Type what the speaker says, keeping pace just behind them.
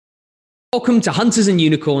Welcome to Hunters and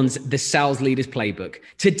Unicorns, the Sales Leaders Playbook.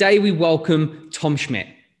 Today we welcome Tom Schmidt,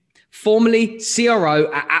 formerly CRO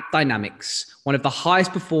at AppDynamics, one of the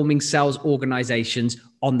highest performing sales organizations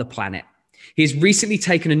on the planet. He has recently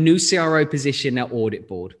taken a new CRO position at Audit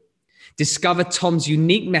Board. Discover Tom's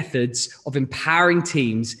unique methods of empowering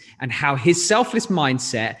teams and how his selfless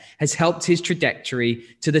mindset has helped his trajectory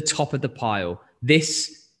to the top of the pile.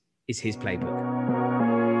 This is his playbook.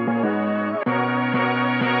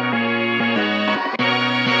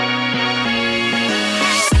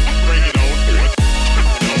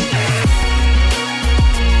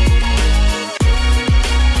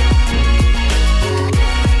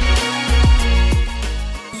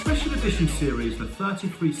 Series, the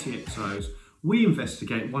 33 CXOs, we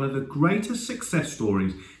investigate one of the greatest success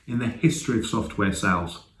stories in the history of software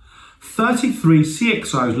sales. 33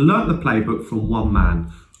 CXOs learnt the playbook from one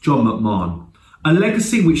man, John McMahon, a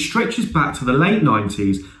legacy which stretches back to the late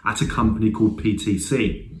 90s at a company called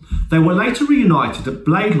PTC. They were later reunited at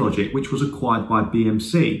BladeLogic, which was acquired by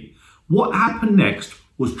BMC. What happened next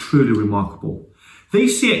was truly remarkable.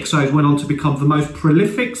 These CXOs went on to become the most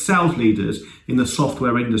prolific sales leaders in the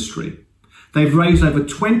software industry. They've raised over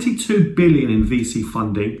 $22 billion in VC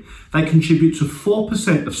funding. They contribute to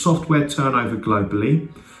 4% of software turnover globally,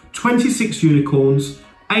 26 unicorns,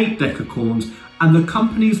 8 decacorns, and the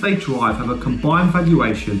companies they drive have a combined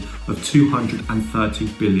valuation of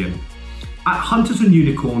 $230 billion. At Hunters and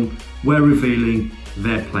Unicorn, we're revealing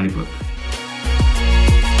their playbook.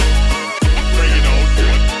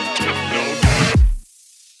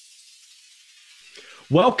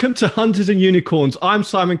 Welcome to Hunters and Unicorns. I'm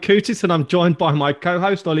Simon Kutis and I'm joined by my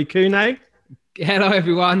co-host, Ollie Kune. Hello,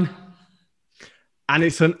 everyone. And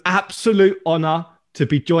it's an absolute honor to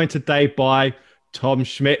be joined today by Tom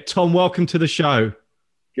Schmidt. Tom, welcome to the show.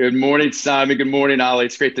 Good morning, Simon. Good morning, Ollie.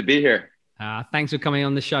 It's great to be here. Thanks for coming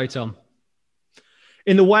on the show, Tom.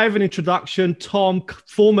 In the way of an introduction, Tom,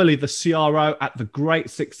 formerly the CRO at the great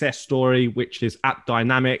success story, which is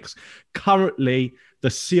AppDynamics, currently the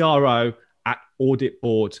CRO at Audit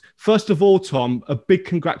Board. First of all, Tom, a big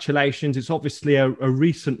congratulations. It's obviously a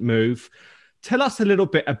recent move. Tell us a little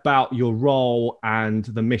bit about your role and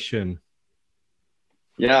the mission.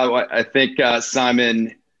 Yeah, well, I think,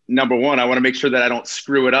 Simon, number one, I want to make sure that I don't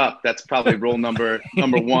screw it up. That's probably role number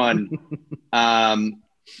one. I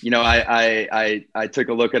took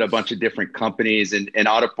a look at a bunch of different companies and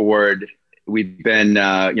Audit Board. We've been,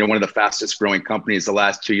 one of the fastest growing companies the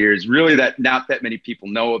last 2 years, really that not that many people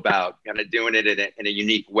know about, kind of doing it in a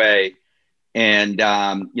unique way. And,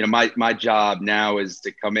 my job now is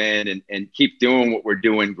to come in and keep doing what we're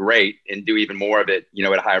doing great and do even more of it,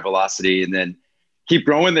 at a higher velocity, and then keep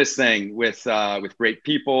growing this thing with great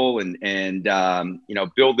people and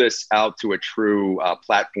build this out to a true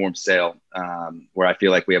platform sale where I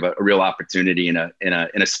feel like we have a real opportunity in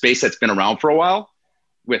a space that's been around for a while,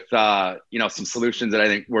 with some solutions that I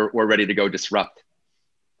think we're ready to go disrupt.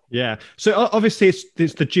 Yeah. So obviously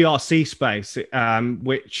it's the GRC space,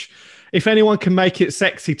 which if anyone can make it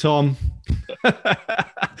sexy, Tom,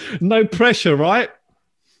 no pressure, right?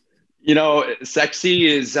 Sexy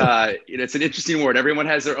is it's an interesting word. Everyone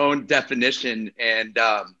has their own definition, and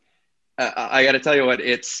I got to tell you what,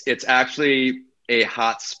 it's actually a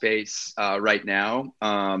hot space right now.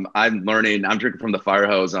 I'm drinking from the fire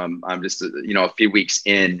hose. I'm just a few weeks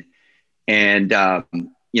in, and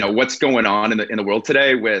what's going on in the world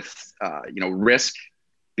today with risk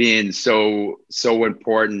being so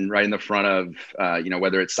important right in the front of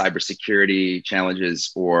whether it's cybersecurity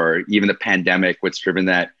challenges or even the pandemic, what's driven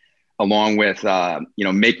that, along with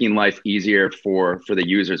making life easier for the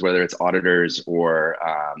users, whether it's auditors or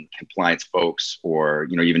compliance folks or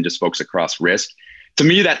even just folks across risk. To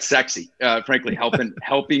me, that's sexy. Frankly,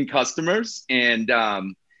 helping customers, and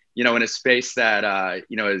in a space that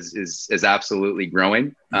is absolutely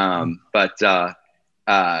growing. But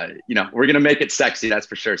we're gonna make it sexy. That's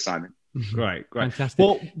for sure, Simon. Great. Fantastic.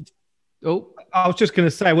 Well, I was just going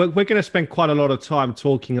to say we're going to spend quite a lot of time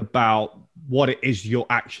talking about what it is you're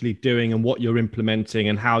actually doing and what you're implementing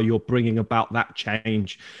and how you're bringing about that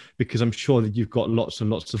change, because I'm sure that you've got lots and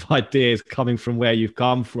lots of ideas coming from where you've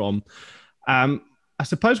come from. I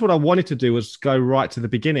suppose what I wanted to do was go right to the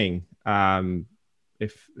beginning, Tom.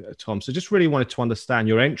 So just really wanted to understand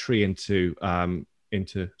your entry into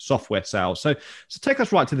software sales. So take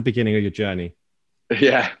us right to the beginning of your journey.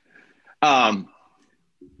 Yeah. I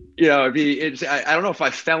don't know if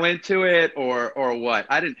I fell into it or what.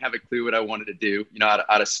 I didn't have a clue what I wanted to do,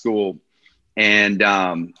 out of school. And,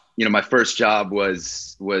 my first job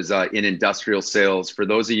was in industrial sales. For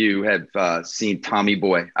those of you who have seen Tommy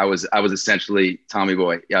Boy, I was essentially Tommy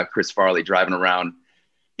Boy, Chris Farley, driving around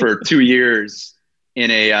for 2 years in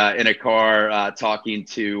a car talking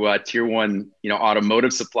to tier one,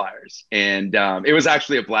 automotive suppliers. And it was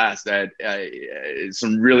actually a blast. I had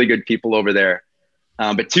some really good people over there.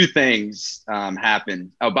 But two things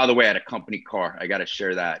happened. Oh, by the way, I had a company car. I got to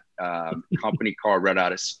share that. Company car right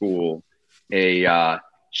out of school, a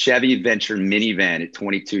Chevy Venture minivan at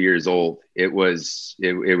 22 years old. It was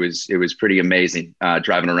pretty amazing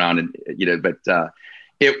driving around, and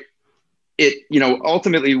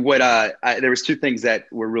ultimately what there was two things that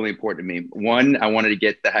were really important to me. One, I wanted to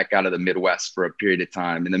get the heck out of the Midwest for a period of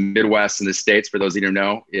time. In the Midwest in the States, for those of you who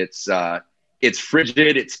know, it's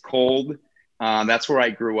frigid, it's cold. That's where I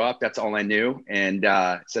grew up. That's all I knew. And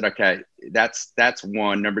said, okay, that's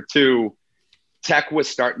one. Number two, tech was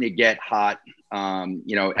starting to get hot.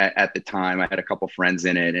 At the time, I had a couple friends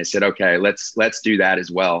in it, and I said, okay, let's do that as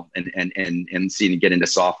well, and see and get into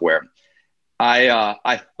software.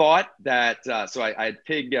 I thought that so I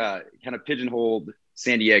kind of pigeonholed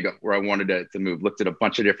San Diego, where I wanted to move. Looked at a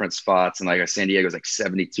bunch of different spots, and like San Diego is like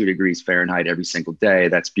 72 degrees Fahrenheit every single day.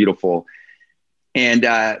 That's beautiful. And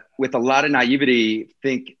with a lot of naivety,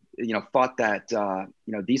 thought that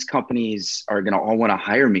these companies are going to all want to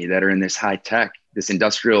hire me that are in this high tech, this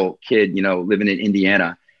industrial kid, living in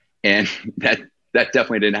Indiana, and that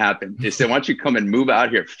definitely didn't happen. They said, "Why don't you come and move out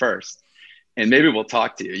here first, and maybe we'll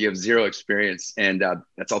talk to you. You have zero experience," and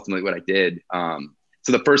that's ultimately what I did.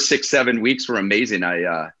 So the first 6-7 weeks were amazing.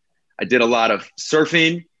 I did a lot of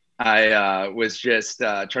surfing. I was just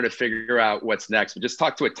trying to figure out what's next, but just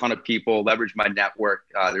talked to a ton of people, leveraged my network.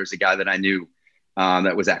 There was a guy that I knew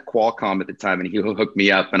that was at Qualcomm at the time, and he hooked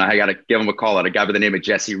me up, and I got to give him a call out. A guy by the name of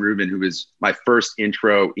Jesse Rubin, who was my first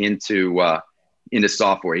intro into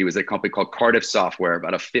software. He was at a company called Cardiff Software,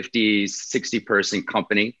 about a 50, 60 person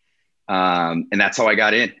company. And that's how I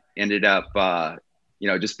got in. Ended up,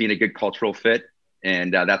 just being a good cultural fit.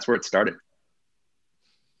 And that's where it started.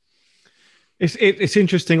 It's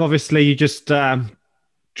interesting. Obviously, you just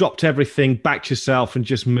dropped everything, backed yourself, and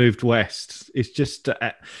just moved west. It's just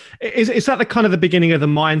is that the kind of the beginning of the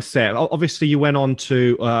mindset? Obviously, you went on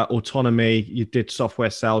to Autonomy. You did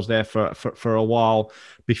software sales there for a while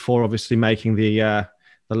before, obviously, making the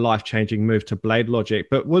life-changing move to BladeLogic.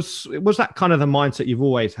 But was that kind of the mindset you've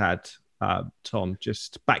always had, Tom?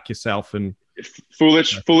 Just back yourself and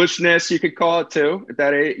foolishness, you could call it too.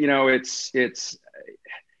 That it's.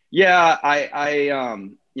 Yeah,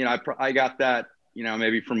 I got that,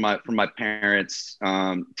 maybe from my parents,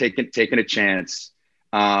 taking a chance,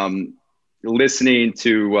 listening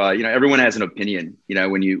to, everyone has an opinion,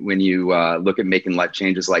 when you look at making life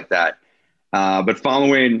changes like that, but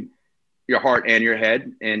following your heart and your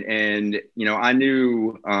head, and I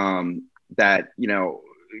knew that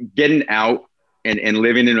getting out and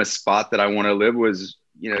living in a spot that I want to live was,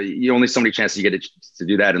 you only so many chances you get to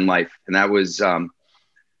do that in life, and that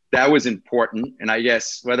was important. And I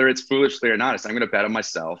guess whether it's foolishly or not, I'm going to bet on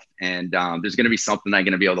myself, and there's going to be something I'm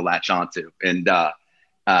going to be able to latch onto, and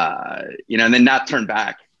and then not turn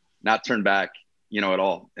back, at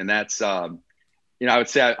all. And that's, I would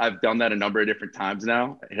say I've done that a number of different times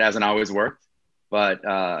now. It hasn't always worked, but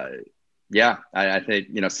I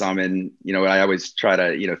think, I always try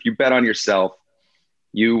to, if you bet on yourself,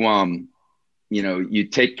 you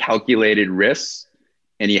take calculated risks,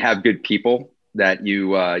 and you have good people that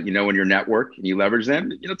you in your network, and you leverage them,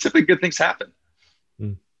 typically good things happen.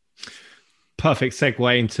 Perfect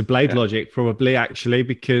segue into BladeLogic, probably, actually,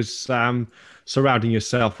 because surrounding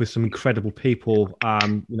yourself with some incredible people,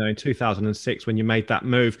 in 2006 when you made that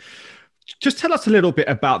move. Just tell us a little bit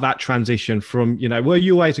about that transition from, were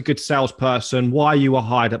you always a good salesperson, why you were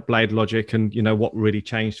hired at BladeLogic, and, what really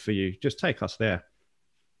changed for you? Just take us there.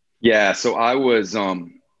 Yeah, so I was, I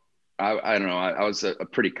don't know, I was a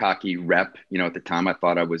pretty cocky rep, at the time. I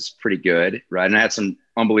thought I was pretty good, right? And I had some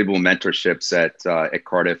unbelievable mentorships at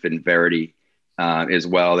Cardiff and Verity as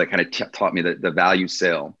well that kind of taught me the value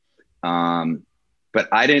sale. But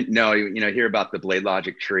I didn't know, hear about the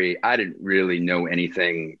BladeLogic tree. I didn't really know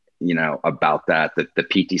anything, about that, the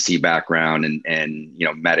PTC background and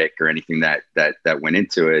Medic or anything that went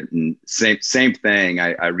into it. And same thing.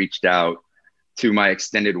 I reached out to my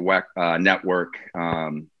extended network.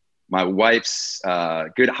 My wife's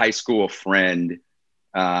good high school friend,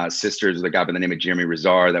 sisters with a guy by the name of Jeremy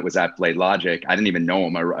Rizar that was at BladeLogic. I didn't even know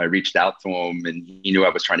him. I reached out to him, and he knew I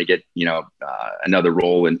was trying to get, another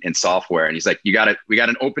role in software. And he's like, we got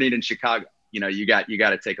an opening in Chicago. You got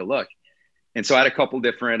to take a look. And so I had a couple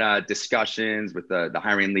different discussions with the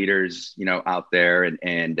hiring leaders, out there,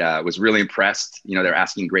 and was really impressed. They're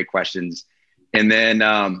asking great questions. And then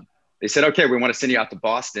they said, okay, we want to send you out to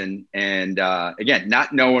Boston. And again,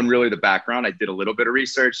 not knowing really the background, I did a little bit of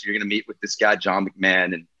research. You're going to meet with this guy, John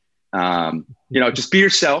McMahon, and just be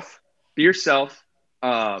yourself.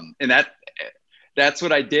 And that's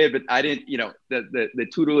what I did. But I didn't, the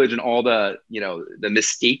tutelage and all the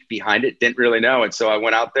mystique behind it, didn't really know. And so I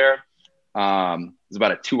went out there. It was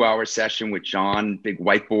about a 2-hour session with John, big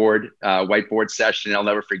whiteboard session. I'll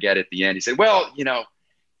never forget at the end. He said, well, you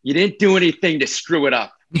didn't do anything to screw it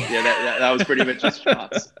up. Yeah, that was pretty much his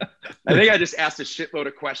response. I think I just asked a shitload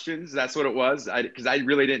of questions. That's what it was. Because I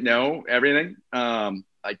really didn't know everything.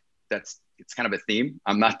 It's kind of a theme.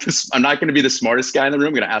 I'm not going to be the smartest guy in the room.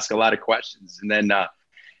 I'm going to ask a lot of questions, and then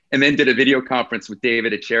did a video conference with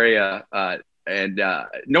David Echeria, and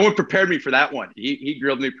no one prepared me for that one. He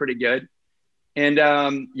grilled me pretty good, and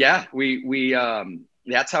we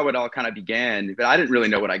that's how it all kind of began. But I didn't really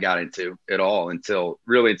know what I got into at all until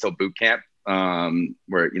boot camp,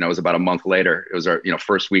 where it was about a month later. It was our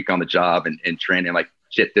first week on the job and training. Like,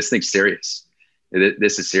 shit, this thing's serious.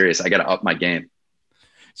 This is serious. I got to up my game.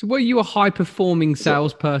 So were you a high-performing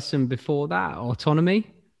salesperson before that, Autonomy?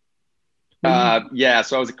 Yeah,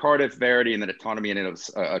 so I was at Cardiff, Verity, and then Autonomy, and it was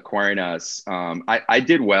acquiring us. I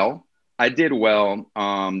did well.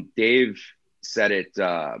 Dave said it,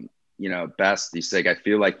 best. He's like, I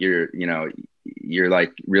feel like you're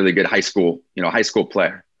like really good high school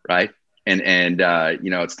player, right? And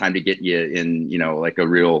it's time to get you in, like a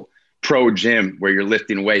real pro gym where you're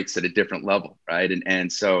lifting weights at a different level, right?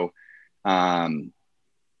 And so,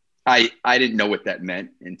 I didn't know what that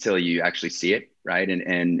meant until you actually see it, right?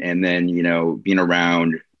 And then being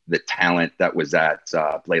around the talent that was at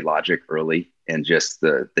Blade Logic early, and just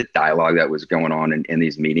the dialogue that was going on in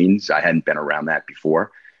these meetings, I hadn't been around that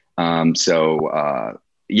before. I mean,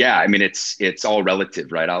 it's all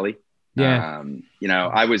relative, right, Ali? Yeah.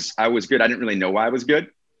 I was good. I didn't really know why I was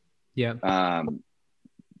good. Yeah.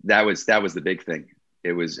 That was the big thing. I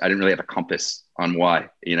didn't really have a compass on why,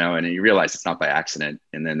 and you realize it's not by accident.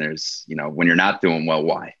 And then there's, when you're not doing well,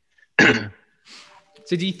 why?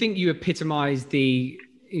 So do you think you epitomized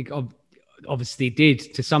obviously did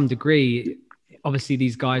to some degree, obviously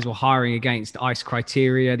these guys were hiring against ICE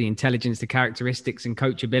criteria, the intelligence, the characteristics, and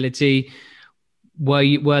coachability.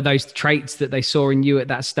 Were those traits that they saw in you at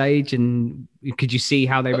that stage? And could you see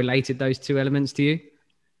how they related those two elements to you?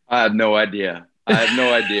 I have no idea. I'm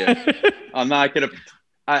not going to,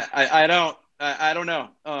 I don't know.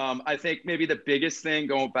 I think maybe the biggest thing,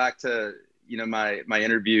 going back to, my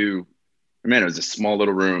interview, man, it was a small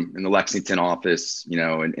little room in the Lexington office,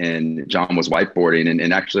 and John was whiteboarding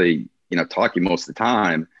and actually, talking most of the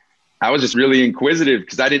time. I was just really inquisitive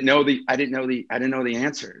because I didn't know the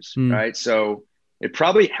answers. Right. So it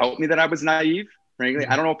probably helped me that I was naive, frankly.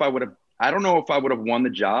 I don't know if I would have won the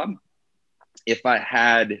job if I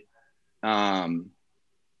had,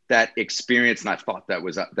 that experience, and I thought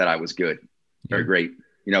that I was good or great,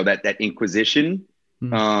 that inquisition,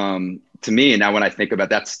 to me. And now when I think about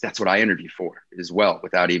that's what I interview for as well,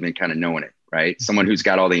 without even kind of knowing it, right? Someone who's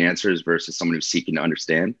got all the answers versus someone who's seeking to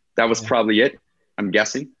understand. That was probably it, I'm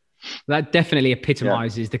guessing. That definitely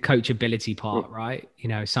epitomizes the coachability part, right?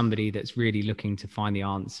 Somebody that's really looking to find the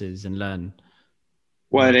answers and learn.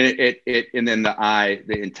 Well, and and then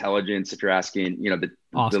the intelligence, if you're asking, the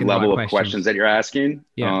level of questions that you're asking,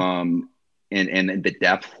 and the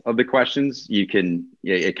depth of the questions,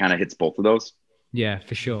 it kind of hits both of those. Yeah,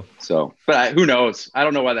 for sure. So, but who knows? I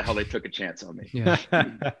don't know why the hell they took a chance on me. Yeah.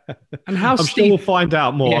 And I'm sure we'll find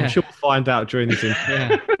out more. Yeah. I'm sure we'll find out during this interview.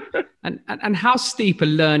 Yeah. And how steep a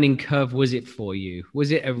learning curve was it for you?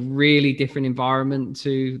 Was it a really different environment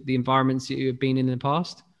to the environments that you have been in the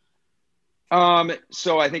past?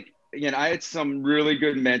 So I think, again, I had some really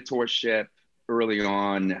good mentorship early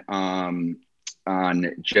on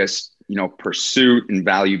just, pursuit and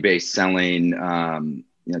value-based selling,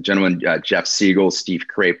 gentlemen, Jeff Siegel, Steve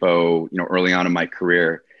Crapo, early on in my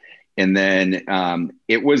career. And then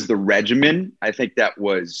it was the regimen. I think that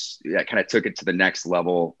kind of took it to the next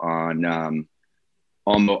level on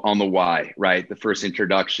the why, right? The first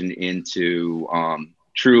introduction into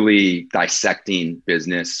truly dissecting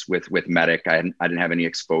business with Medic. I didn't have any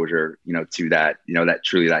exposure, to that,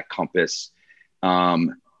 that compass.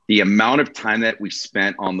 The amount of time that we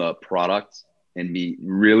spent on the product and me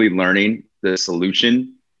really learning the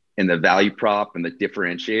solution and the value prop and the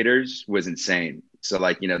differentiators was insane. So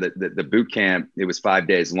the boot camp, it was 5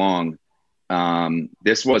 days long.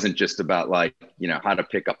 This wasn't just about how to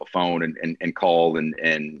pick up a phone and call and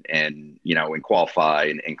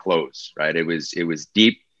qualify and close, right? It was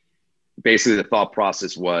deep. Basically the thought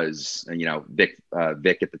process was, Vic at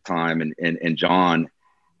the time and John,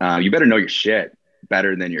 you better know your shit.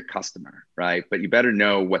 better than your customer, right? But you better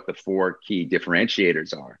know what the 4 key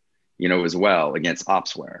differentiators are, as well against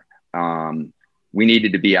Opsware. We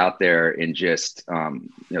needed to be out there and just,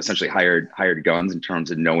 essentially hired guns in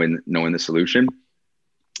terms of knowing the solution.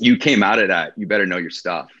 You came out of that, you better know your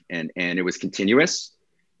stuff. And it was continuous.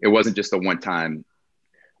 It wasn't just a one-time.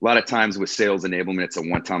 A lot of times with sales enablement, it's a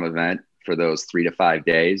one-time event for those 3 to 5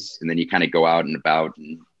 days. And then you kind of go out and about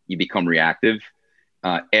and you become reactive.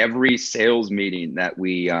 Every sales meeting that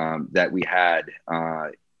we had,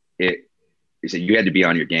 you had to be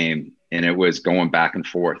on your game, and it was going back and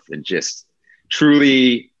forth and just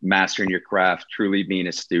truly mastering your craft, truly being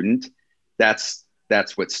a student. That's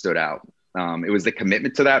what stood out. It was the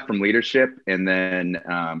commitment to that from leadership. And then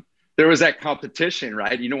there was that competition,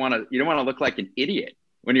 right? You don't want to look like an idiot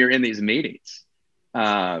when you're in these meetings,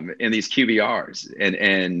 in these QBRs,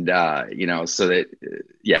 and so that,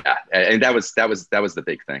 and that was the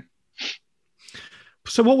big thing.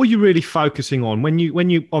 So what were you really focusing on when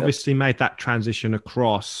you obviously made that transition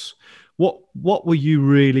across? What were you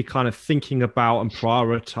really kind of thinking about and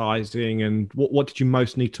prioritizing, and what did you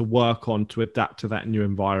most need to work on to adapt to that new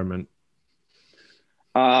environment?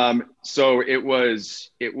 So it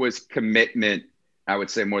was commitment, I would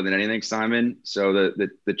say, more than anything, Simon. So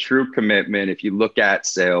the true commitment, if you look at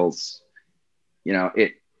sales,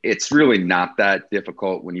 it's really not that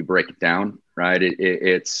difficult when you break it down, right?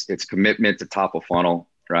 It's commitment to top of funnel,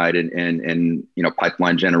 right? And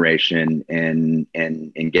pipeline generation and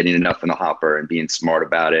getting enough in the hopper and being smart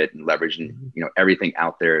about it and leveraging, everything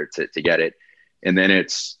out there to get it. And then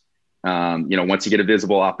it's, once you get a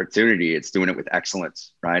visible opportunity, it's doing it with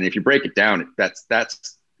excellence, right? And if you break it down,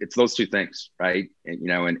 it's those 2 things, right?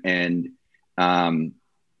 And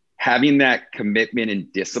having that commitment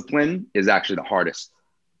and discipline is actually the hardest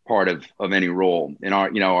part of any role. And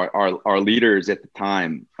our leaders at the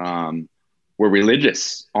time were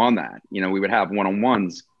religious on that. We would have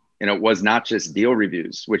one-on-ones, and it was not just deal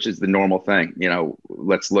reviews, which is the normal thing.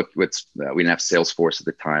 Let's look. We didn't have Salesforce at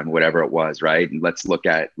the time, whatever it was, right? And let's look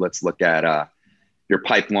at your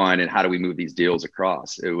pipeline and how do we move these deals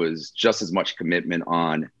across. It was just as much commitment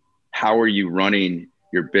on how are you running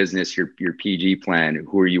your business, your PG plan,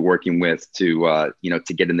 who are you working with to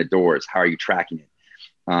get in the doors, how are you tracking it,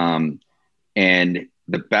 and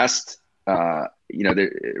the best.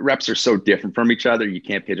 The reps are so different from each other. You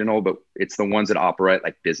can't pigeonhole, but it's the ones that operate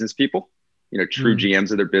like business people, true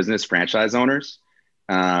GMs of their business, franchise owners.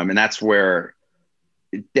 And that's where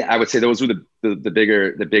I would say those were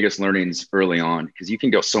the biggest learnings early on, because you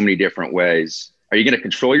can go so many different ways. Are you going to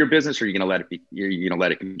control your business, or are you going to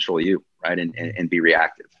let it control you, right? And be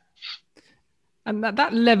reactive. And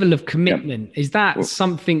that level of commitment, is that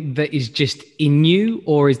something that is just in you,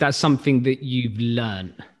 or is that something that you've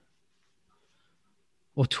learned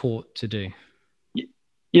or taught to do?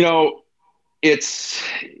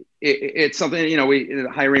 It's something, we in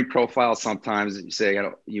the hiring profile, sometimes you say,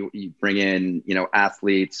 you bring in,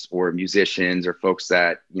 athletes or musicians or folks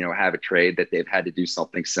that, have a trade that they've had to do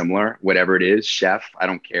something similar, whatever it is, chef, I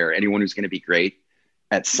don't care. Anyone who's going to be great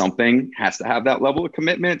at something has to have that level of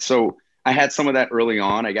commitment. So I had some of that early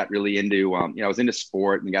on. I got really into, I was into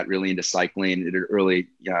sport and got really into cycling early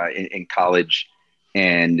in college,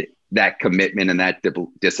 and that commitment and that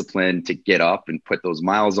discipline to get up and put those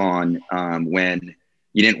miles on when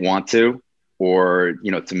you didn't want to, or,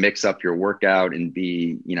 to mix up your workout and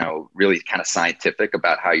be, really kind of scientific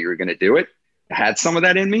about how you were going to do it. I had some of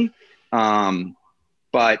that in me.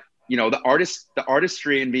 But, the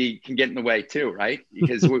artistry in me can get in the way too, right?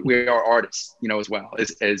 Because we are artists, as well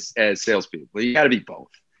as salespeople. You got to be both.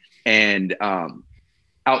 And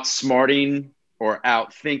outsmarting or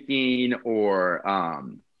outthinking or,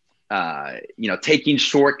 taking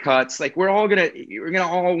shortcuts, like we're gonna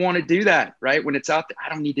all want to do that, right? When it's out there, I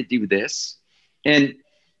don't need to do this. And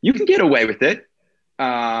you can get away with it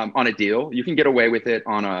on a deal. You can get away with it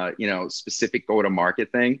on a, specific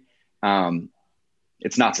go-to-market thing.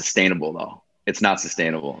 It's not sustainable though. It's not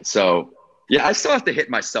sustainable. So yeah, I still have to hit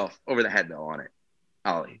myself over the head though on it,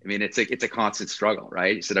 Ollie. I mean, it's a constant struggle,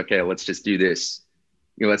 right? You said, okay, let's just do this.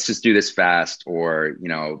 Let's just do this fast, or,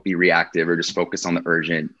 be reactive, or just focus on the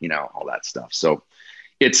urgent, all that stuff. So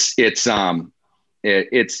it's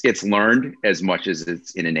learned as much as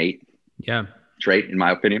it's an innate trait, in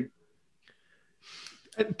my opinion.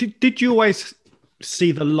 Did you always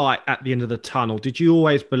see the light at the end of the tunnel? Did you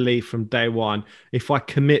always believe from day one, if I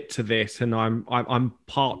commit to this and I'm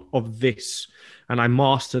part of this and I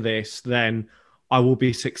master this, then I will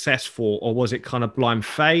be successful? Or was it kind of blind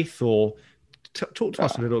faith? Or talk to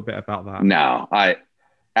us a little bit about that. No, I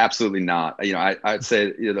absolutely not. I'd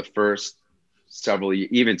say the first several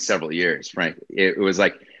years, frankly. It was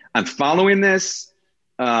like, I'm following this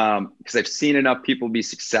because I've seen enough people be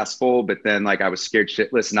successful, but then like I was scared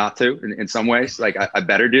shitless not to in some ways. Like I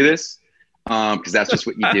better do this because that's just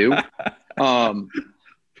what you do.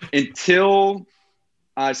 Until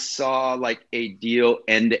I saw like a deal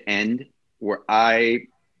end to end where I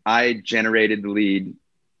generated the lead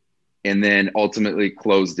and then ultimately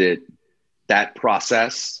closed it. That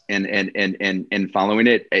process and following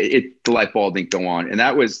it, the light bulb didn't go on, and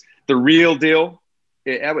that was the real deal.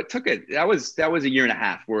 That was a year and a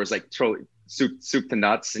half where it was like totally soup to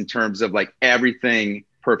nuts in terms of like everything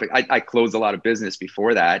perfect. I closed a lot of business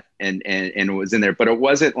before that and it was in there, but it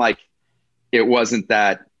wasn't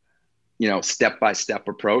that, you know, step-by-step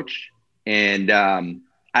approach. And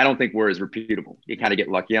I don't think we're as repeatable. You kind of get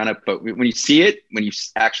lucky on it, but when you see it, when you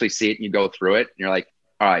actually see it and you go through it and you're like,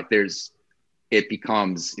 all right, it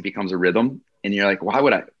becomes a rhythm, and you're like, why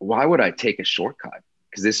would I take a shortcut?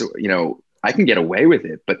 Because this, you know, I can get away with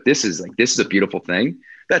it, but this is a beautiful thing.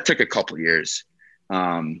 That took a couple of years.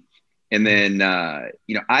 And then,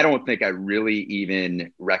 you know, I don't think I really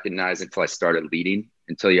even recognized until I started leading,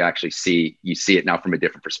 until you actually see it now from a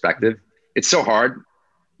different perspective. It's so hard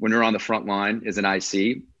when you're on the front line as an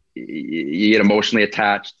IC, you get emotionally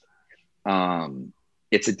attached.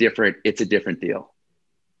 It's a different deal.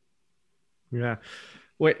 Yeah,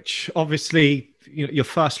 which obviously, you know, your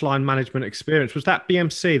first line management experience, was that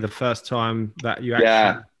BMC the first time that you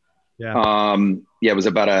actually? Yeah, it was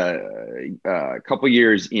about a couple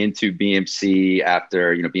years into BMC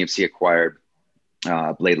after, you know, BMC acquired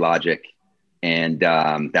Blade Logic, and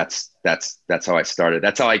that's how I started.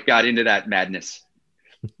 That's how I got into that madness.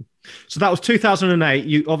 So that was 2008.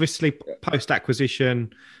 You obviously post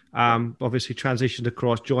acquisition, obviously transitioned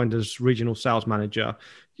across, joined as regional sales manager.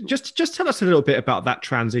 Just tell us a little bit about that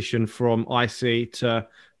transition from IC to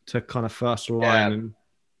kind of first line.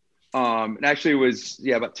 And actually it was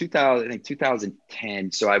about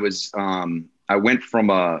 2010. So I went from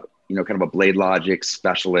a, you know, kind of a Blade Logic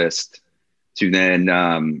specialist to then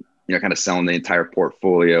you know, kind of selling the entire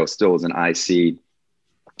portfolio still as an IC,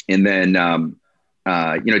 and then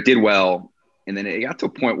you know, did well. And then it got to a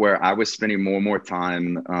point where I was spending more and more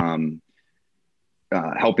time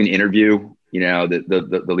helping interview, you know,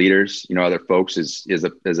 the leaders, you know, other folks as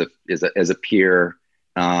a peer.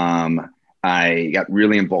 I got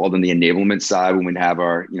really involved in the enablement side when we'd have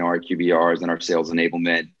our, you know, our QBRs and our sales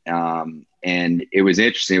enablement. And it was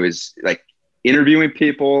interesting. It was like interviewing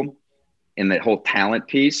people and the whole talent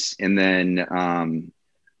piece. And then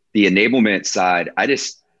the enablement side, I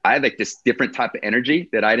had like this different type of energy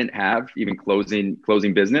that I didn't have even closing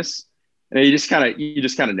business. And you just kind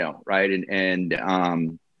of know. Right.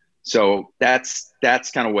 And so that's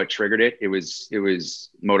kind of what triggered it. It was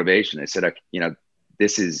motivation. I said, you know,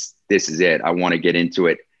 this is it. I want to get into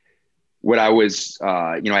it. What I was, you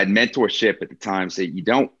know, I had mentorship at the time say,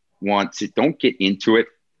 don't get into it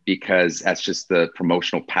because that's just the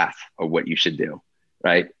promotional path of what you should do.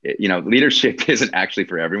 Right. You know, leadership isn't actually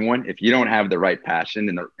for everyone. If you don't have the right passion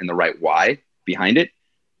and the right why behind it,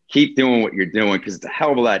 keep doing what you're doing, because it's a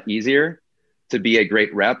hell of a lot easier to be a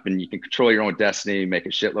great rep and you can control your own destiny, make a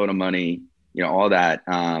shitload of money, you know, all that.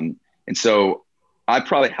 And so I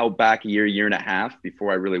probably held back a year and a half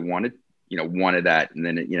before I really wanted that. And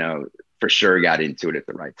then, you know, for sure got into it at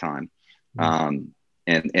the right time. And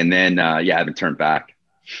then, I haven't turned back.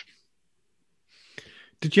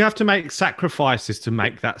 Did you have to make sacrifices to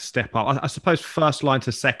make that step up? I suppose first line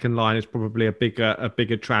to second line is probably a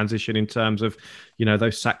bigger transition in terms of, you know,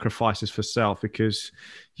 those sacrifices for self, because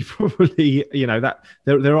you probably, you know, that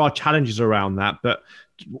there are challenges around that. But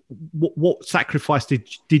what sacrifice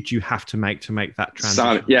did you have to make that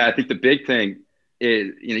transition? Yeah, I think the big thing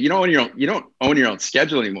is, you know, you don't own your own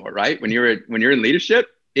schedule anymore, right? When you're in leadership,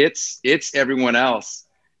 it's everyone else,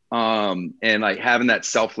 and like having that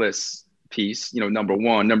selfless piece, you know, number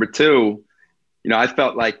one. Number two, you know, I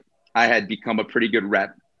felt like I had become a pretty good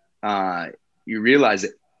rep. You realize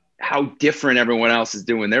how different everyone else is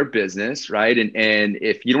doing their business, right? And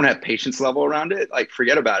if you don't have patience level around it, like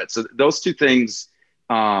forget about it. So those two things,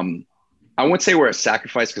 I wouldn't say were a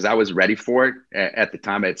sacrifice because I was ready for it at the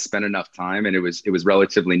time. I had spent enough time and it was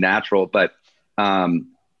relatively natural. But and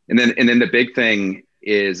then the big thing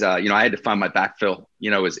is, you know, I had to find my backfill, you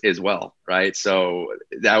know, as well. Right. So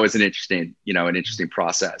that was an interesting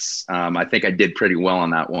process. I think I did pretty well on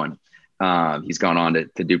that one. He's gone on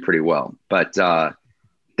to do pretty well, but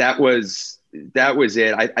that was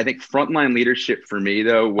it. I think frontline leadership for me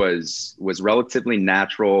though was relatively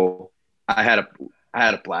natural. I had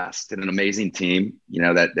a blast and an amazing team, you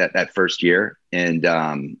know, that first year. And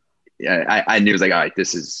I knew it was like, all right,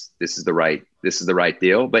 this is the right this is the right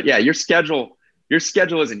deal. But yeah, your schedule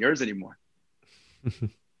isn't yours anymore.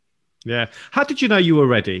 Yeah. How did you know you were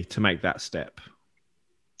ready to make that step?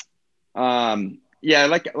 Yeah,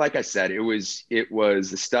 like I said, it was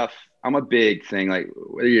the stuff. I'm a big thing, like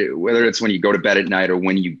whether it's when you go to bed at night or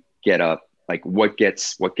when you get up, like what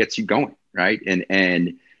gets you going, right?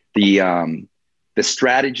 And the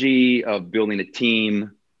strategy of building a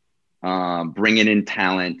team, bringing in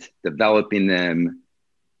talent, developing them,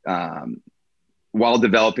 while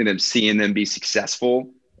developing them, seeing them be successful,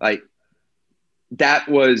 like it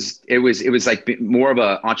was like more of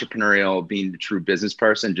a entrepreneurial, being the true business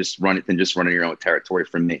person, than just running your own territory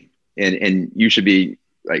for me. And you should be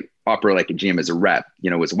like operate like a GM as a rep,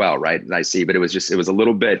 as well, right? I see, but it was a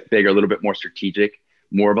little bit bigger, a little bit more strategic,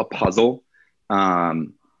 more of a puzzle. It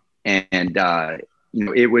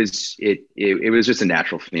was just a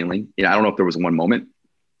natural feeling. I don't know if there was one moment.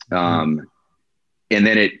 And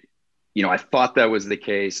then I thought that was the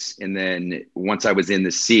case. And then once I was in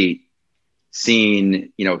the seat,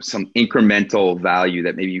 seeing, some incremental value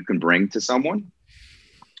that maybe you can bring to someone,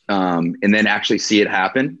 and then actually see it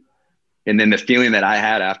happen. And then the feeling that I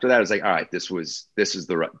had after that was like, all right, this is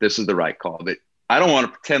the right call. But I don't want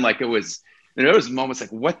to pretend like it was, there was moments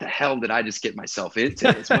like, what the hell did I just get myself into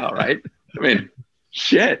as well? Right. I mean,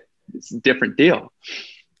 shit, it's a different deal.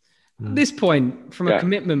 At this point, from a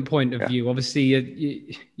commitment point of view,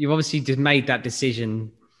 obviously you've obviously just made that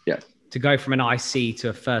decision to go from an IC to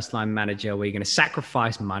a first line manager, where you're going to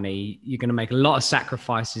sacrifice money. You're going to make a lot of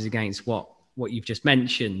sacrifices against what you've just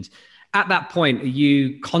mentioned. At that point, are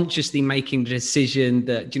you consciously making the decision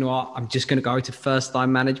that, I'm just going to go to first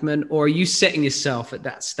line management? Or are you setting yourself at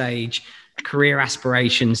that stage, career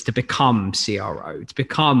aspirations to become CRO, to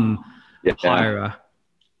become hirer?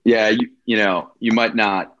 Yeah. You might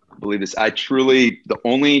not believe this. The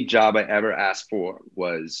only job I ever asked for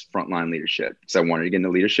was frontline leadership, because I wanted to get into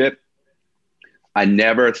leadership. I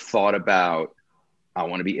never thought about, I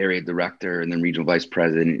want to be area director and then regional vice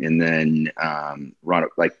president and then run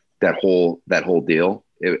like that whole deal.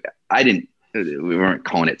 We weren't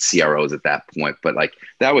calling it CROs at that point, but like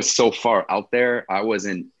that was so far out there. I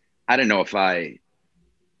didn't know if I,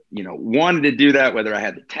 wanted to do that, whether I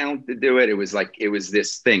had the talent to do it. It was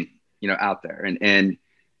this thing, out there. And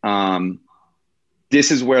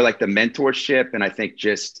this is where like the mentorship, and I think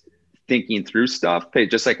just thinking through stuff,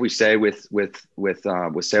 just like we say with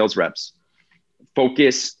sales reps,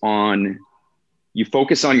 you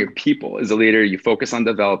focus on your people as a leader, you focus on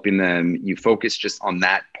developing them, you focus just on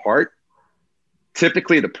that part.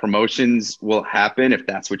 Typically the promotions will happen. If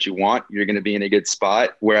that's what you want, you're going to be in a good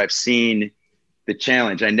spot. Where I've seen the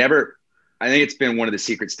challenge, I think it's been one of the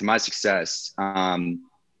secrets to my success. I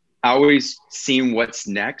always seen what's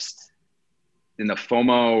next in the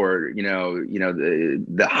FOMO or,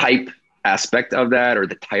 the hype aspect of that, or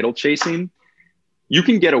the title chasing. You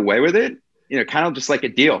can get away with it, kind of just like a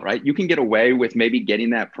deal, right? You can get away with maybe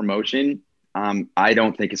getting that promotion. I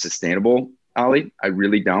don't think it's sustainable, Ali. I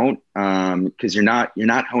really don't. Because you're not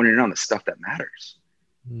honing in on the stuff that matters.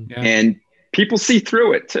 Yeah. And people see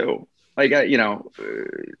through it too. Like, the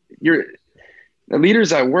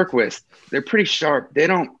leaders I work with, they're pretty sharp. They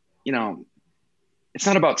don't, it's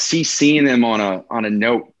not about CCing them on a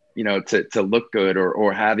note, to look good,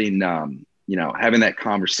 or having, having that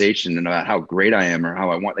conversation about how great I am or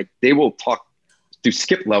how I want. Like, they will do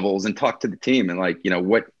skip levels and talk to the team and like,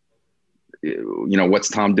 what's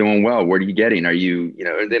Tom doing well? What are you getting? Are you, they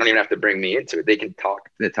don't even have to bring me into it. They can tell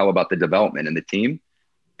about the development and the team,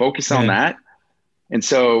 focus on that. And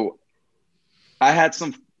so I had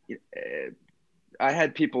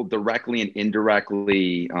people directly and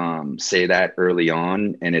indirectly say that early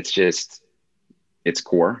on, and it's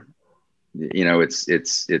core. It's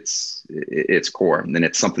core, and then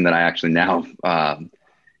it's something that I actually now,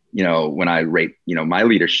 when I rate, my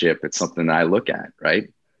leadership, it's something that I look at.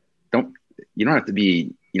 Right? You don't have to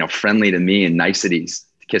be, friendly to me and niceties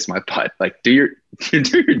to kiss my butt. Like, do your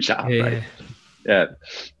job, right? Yeah.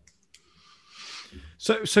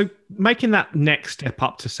 So making that next step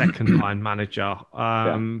up to second line manager,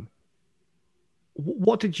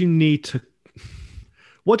 what did you need to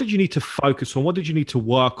focus on? What did you need to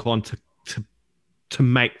work on to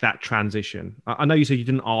make that transition? I know you said you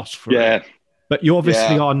didn't ask for it, but you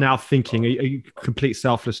obviously are now thinking, are you complete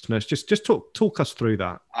selflessness? Just talk us through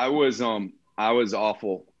that. I was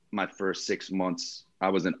awful my first 6 months. I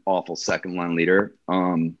was an awful second line leader.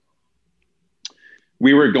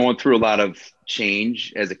 We were going through a lot of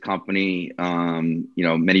change as a company.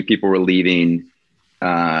 Many people were leaving.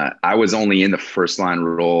 I was only in the first line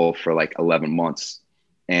role for like 11 months.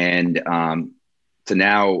 And to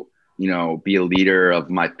now, be a leader of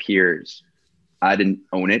my peers, I didn't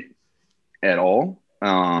own it at all.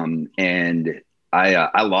 And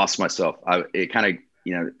I lost myself. It kind of,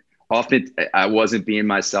 you know, often I wasn't being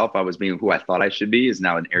myself. I was being who I thought I should be, is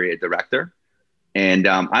now an area director. And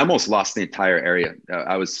I almost lost the entire area.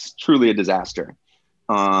 I was truly a disaster.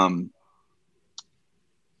 And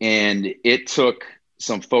it took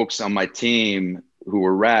some folks on my team who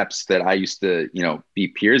were reps that I used to, you know, be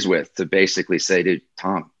peers with, to basically say, dude,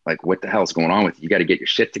 Tom, like, what the hell's going on with you? You got to get your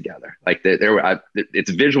shit together. Like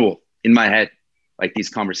it's visual in my head, like these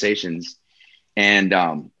conversations. And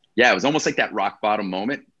yeah, it was almost like that rock bottom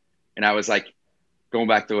moment. And I was like, going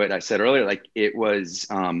back to what I said earlier, like it was,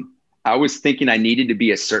 I was thinking I needed to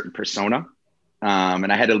be a certain persona,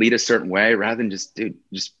 and I had to lead a certain way, rather than just, dude,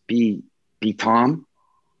 just be Tom,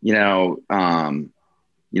 you know, own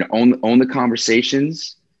the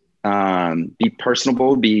conversations, be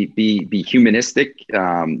personable, be humanistic, you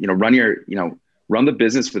know, run the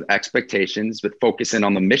business with expectations, but focusing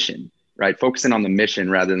on the mission, right? Focusing on the mission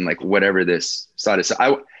rather than like whatever this side is.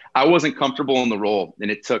 So I wasn't comfortable in the role, and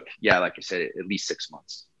it took, yeah, like I said, at least 6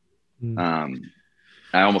 months.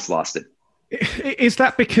 I almost lost it. Is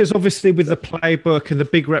that because obviously with the playbook and the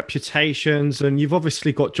big reputations, and you've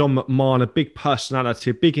obviously got John McMahon, a big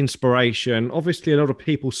personality, a big inspiration. Obviously, a lot of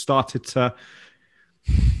people started to,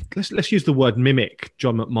 let's use the word mimic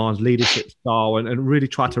John McMahon's leadership style and really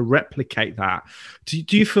try to replicate that.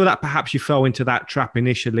 Do you feel that perhaps you fell into that trap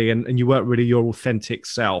initially and you weren't really your authentic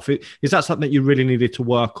self? Is that something that you really needed to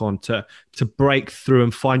work on to break through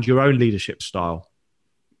and find your own leadership style?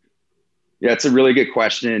 Yeah, it's a really good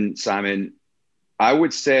question, Simon. I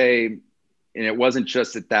would say, and it wasn't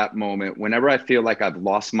just at that moment, whenever I feel like I've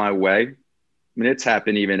lost my way, I mean, it's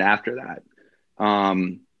happened even after that,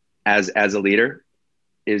 as a leader,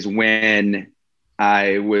 is when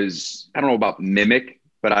I don't know about mimic,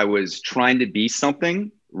 but I was trying to be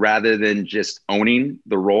something rather than just owning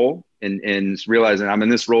the role and realizing I'm in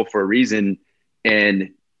this role for a reason,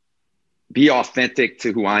 and be authentic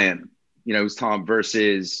to who I am, you know, who's Tom,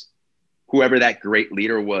 versus whoever that great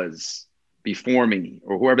leader was before me,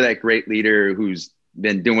 or whoever that great leader who's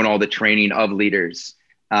been doing all the training of leaders.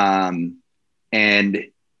 And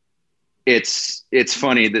it's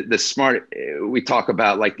funny that we talk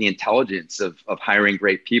about like the intelligence of hiring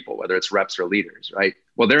great people, whether it's reps or leaders, right?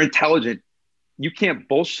 Well, they're intelligent. You can't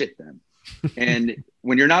bullshit them. And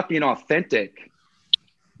when you're not being authentic,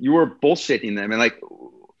 you are bullshitting them. And like,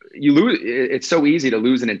 you lose. It's so easy to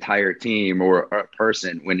lose an entire team or a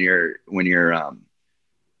person when you're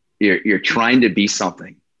trying to be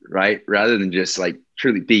something, right? Rather than just like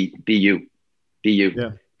truly be you.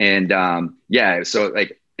 Yeah. And yeah, so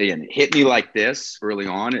like, again, it hit me like this early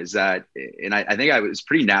on, is that, and I think I was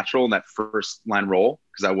pretty natural in that first line role,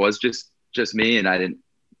 because I was just me, and I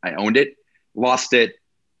owned it, lost it,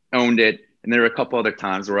 owned it. And there were a couple other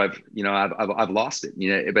times where I've lost it, you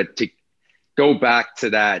know, but to go back to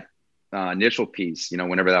that initial piece, you know,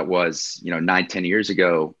 whenever that was, you know, 9-10 years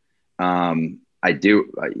ago,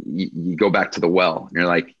 you go back to the well, and you're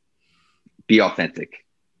like, be authentic,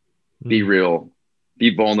 be real,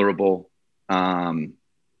 be vulnerable.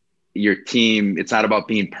 Your team, it's not about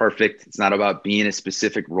being perfect. It's not about being a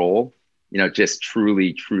specific role, you know, just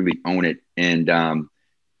truly own it. And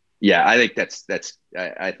yeah, I think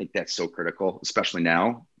that's so critical, especially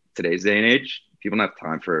now, today's day and age. People don't have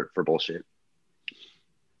time for bullshit.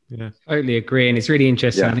 Yeah, totally agree. And it's really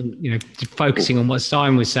interesting. Yeah. I think, you know, focusing on what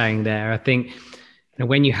Simon was saying there, I think, you know,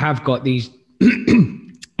 when you have got these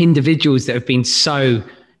individuals that have been so,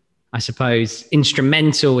 I suppose,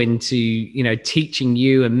 instrumental into, you know, teaching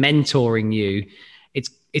you and mentoring you,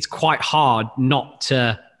 it's quite hard not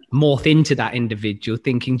to morph into that individual,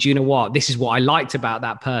 thinking, do you know what, this is what I liked about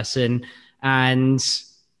that person, and,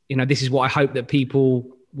 you know, this is what I hope that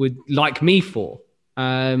people would like me for.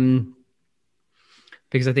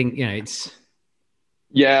 Because I think, you know, it's.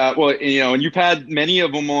 Yeah, well, you know, and you've had many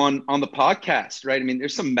of them on the podcast, right? I mean,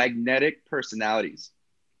 there's some magnetic personalities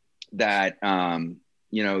that,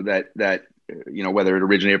 you know, that you know, whether it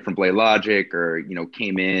originated from Blade Logic or, you know,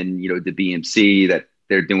 came in, you know, to BMC, that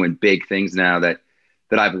they're doing big things now that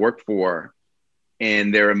I've worked for,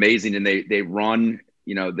 and they're amazing, and they run,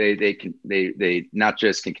 you know, they not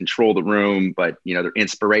just can control the room, but, you know, they're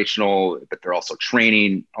inspirational, but they're also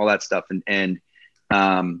training, all that stuff, and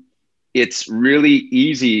it's really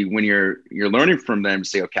easy when you're learning from them to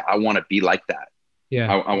say, okay, I want to be like that.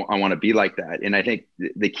 Yeah, I want to be like that. And I think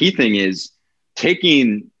the key thing is take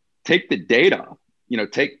the data, you know,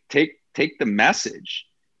 take the message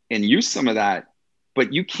and use some of that.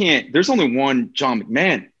 But you can't. There's only one John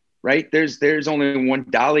McMahon, right? There's only one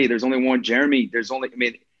Dolly. There's only one Jeremy. I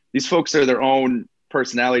mean, these folks are their own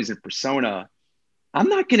personalities and persona, I'm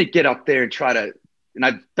not going to get up there and try to, and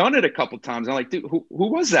I've done it a couple of times. I'm like, dude, who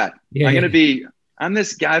was that? Yeah, I'm going to be, I'm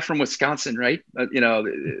this guy from Wisconsin, right? Or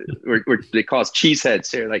they call us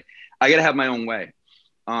cheeseheads here. Like, I got to have my own way.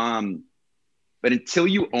 But until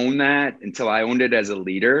you own that, until I owned it as a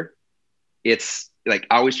leader, it's like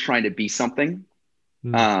I was trying to be something.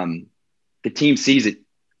 The team sees it;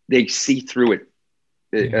 they see through it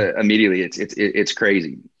immediately. It's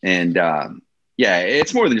crazy, and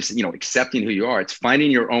it's more than just accepting who you are. It's finding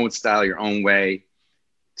your own style, your own way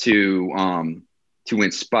to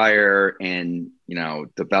inspire and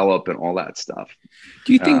develop and all that stuff.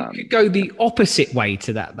 Do you think you could go the opposite way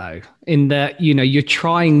to that though? In that you're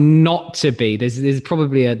trying not to be. There's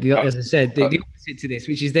probably as I said, the opposite to this,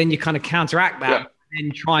 which is then you kind of counteract that,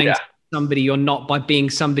 and trying to be somebody you're not by being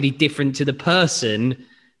somebody different to the person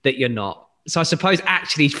that you're not. So I suppose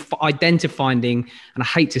actually identifying, and I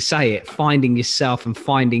hate to say it, finding yourself and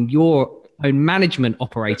finding your own management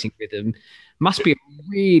operating rhythm must be a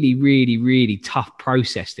really, really, really tough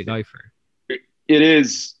process to go through. It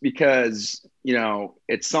is, because,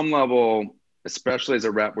 at some level, especially as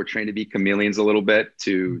a rep, we're trained to be chameleons a little bit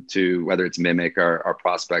to whether it's mimic our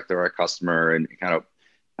prospect or our customer. And kind of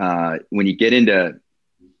when you get into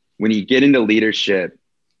leadership,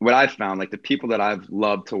 what I've found, like the people that I've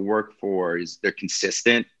loved to work for, is they're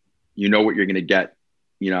consistent. You know what you're going to get,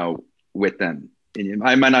 with them. And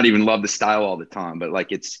I might not even love the style all the time, but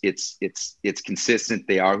like it's consistent.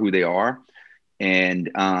 They are who they are.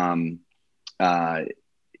 And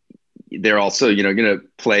they're also, going to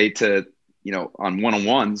play to, on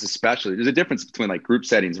one-on-ones, especially. There's a difference between like group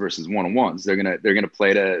settings versus one-on-ones. They're going to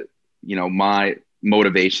play to, my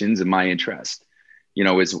motivations and my interest,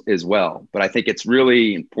 as well. But I think it's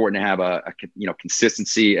really important to have a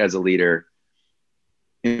consistency as a leader,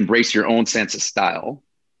 embrace your own sense of style.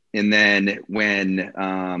 And then when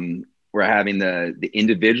we're having the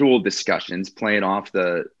individual discussions, playing off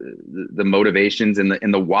the motivations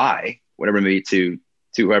and the why, whatever it may be, to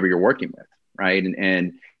whoever you're working with, right?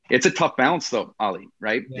 And it's a tough balance, though, Ali,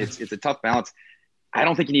 right? Yeah. It's a tough balance. I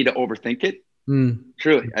don't think you need to overthink it.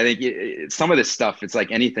 Truly, I think some of this stuff, it's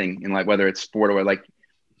like anything in, like, whether it's sport or like,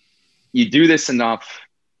 you do this enough,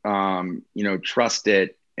 trust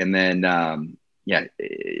it, and then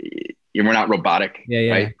we're not robotic.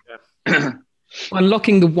 Right?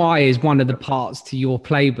 Unlocking the why is one of the parts to your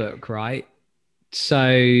playbook, right?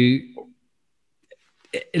 So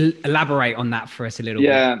elaborate on that for us a little bit.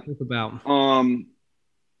 Talk about.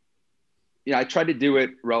 I tried to do it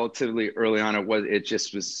relatively early on.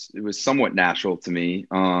 It was somewhat natural to me.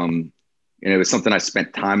 And it was something I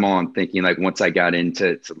spent time on thinking, like, once I got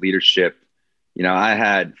into leadership, I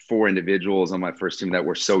had 4 individuals on my first team that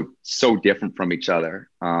were so different from each other,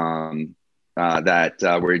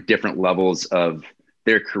 that were at different levels of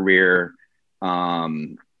their career,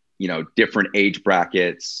 different age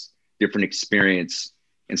brackets, different experience.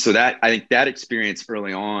 And so I think that experience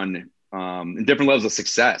early on, and different levels of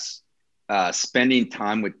success, spending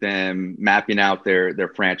time with them, mapping out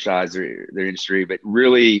their franchise, their industry, but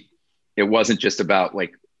really it wasn't just about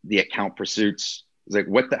like the account pursuits. It's like,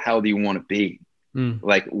 what the hell do you want to be?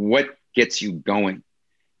 Like, what gets you going?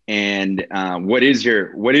 And what is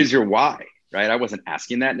your why? Right? I wasn't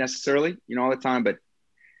asking that necessarily, all the time, but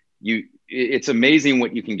it's amazing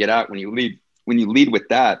what you can get out when you lead with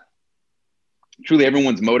that. Truly,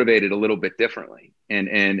 everyone's motivated a little bit differently,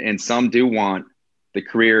 and some do want the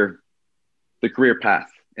career path,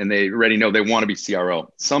 and they already know they want to be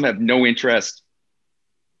CRO. Some have no interest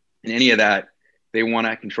in any of that. They want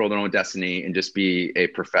to control their own destiny and just be a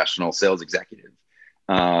professional sales executive.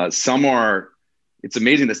 Some are. It's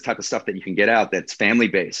amazing, this type of stuff that you can get out that's family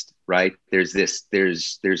based, right? There's this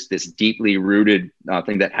deeply rooted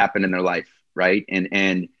thing that happened in their life, right?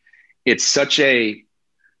 And it's such a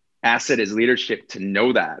asset as leadership to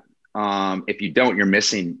know that. If you don't, you're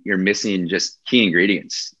missing just key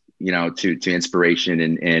ingredients, to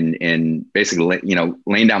inspiration and basically,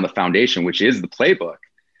 laying down the foundation, which is the playbook.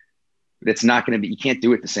 That's not going to be. You can't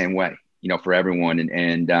do it the same way, for everyone.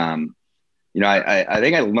 I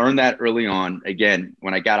think I learned that early on. Again,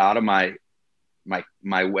 when I got out of my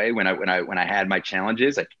way, when I had my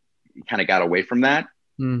challenges, I kind of got away from that.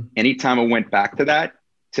 Anytime I went back to that,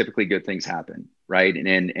 typically good things happen, right?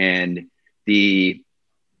 And the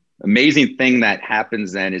amazing thing that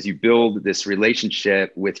happens then is you build this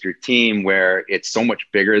relationship with your team where it's so much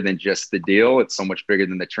bigger than just the deal. It's so much bigger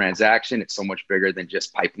than the transaction. It's so much bigger than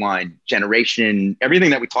just pipeline generation,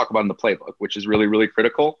 everything that we talk about in the playbook, which is really, really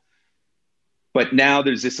critical. But now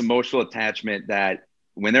there's this emotional attachment that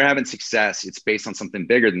when they're having success, it's based on something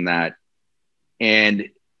bigger than that. And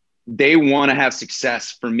they want to have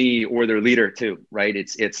success for me or their leader too, right?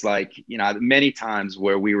 It's like, you know, many times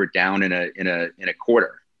where we were down in a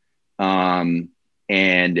quarter, and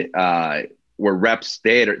where reps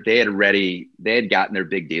they had gotten their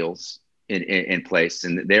big deals in place,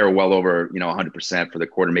 and they were well over, you know, 100% for the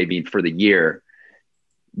quarter, maybe for the year.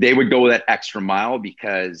 They would go that extra mile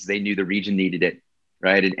because they knew the region needed it,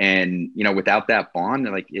 right? And you know, without that bond,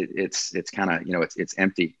 like it's kind of, you know, it's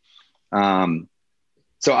empty.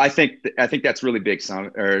 So I think that's really big,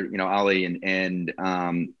 you know, Ali, and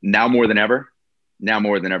now more than ever,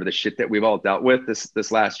 the shit that we've all dealt with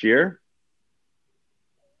this last year.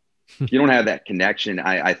 If you don't have that connection,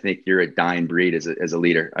 I think you're a dying breed as a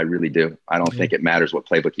leader. I really do. I don't think it matters what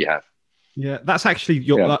playbook you have. Yeah, that's actually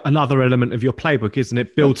another element of your playbook, isn't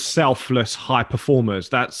it? Build selfless high performers.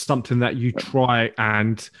 That's something that you try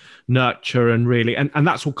and nurture and really, and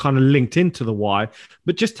that's all kind of linked into the why.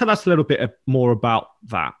 But just tell us a little bit more about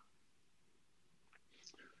that.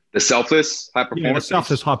 The selfless high performers? Yeah, the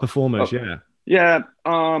selfless high performers, yeah. Yeah,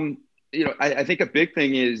 you know, I think a big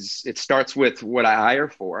thing is it starts with what I hire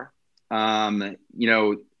for. You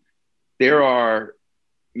know, there are,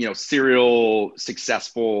 you know, serial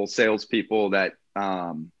successful salespeople that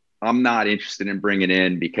I'm not interested in bringing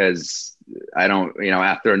in because I don't, you know,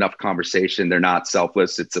 after enough conversation, they're not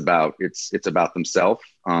selfless. It's about themselves.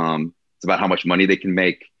 It's about how much money they can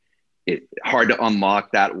make. It's hard to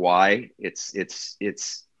unlock that why.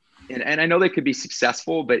 And I know they could be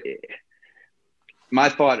successful, but my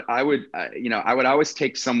thought, I would always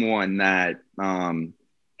take someone that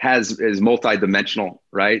is multidimensional,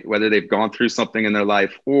 right? Whether they've gone through something in their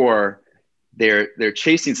life or they're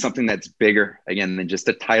chasing something that's bigger, again, than just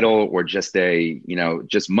a title or just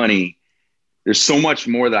just money. There's so much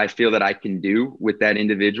more that I feel that I can do with that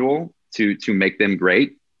individual to make them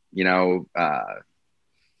great. You know,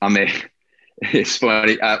 it's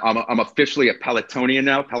funny. I'm officially a Pelotonian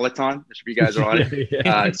now. Peloton. I'm sure you guys are on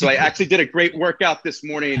it. So I actually did a great workout this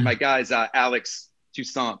morning. My guy's Alex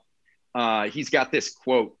Toussaint. He's got this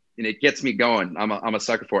quote, and it gets me going. I'm a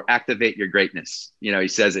sucker for activate your greatness. You know, he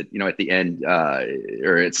says it, you know, at the end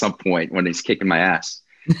or at some point when he's kicking my ass.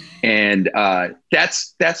 And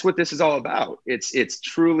that's what this is all about. It's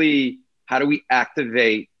truly how do we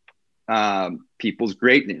activate people's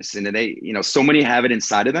greatness, and they, you know, so many have it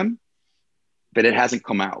inside of them, but it hasn't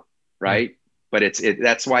come out, right? But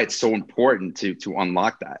that's why it's so important to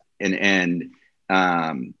unlock that. And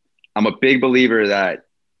I'm a big believer that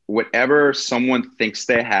whatever someone thinks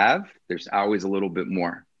they have, there's always a little bit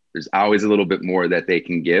more. There's always a little bit more that they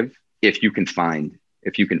can give if you can find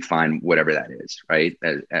whatever that is, right?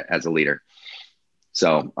 As a leader.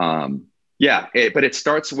 So but it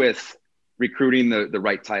starts with recruiting the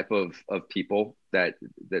right type of people that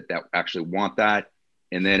actually want that.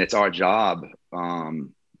 And then it's our job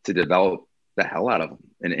to develop the hell out of them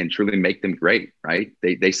and truly make them great, right?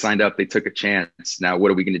 They signed up, they took a chance. Now,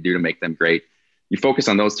 what are we going to do to make them great? You focus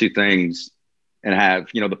on those two things and have,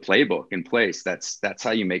 you know, the playbook in place. That's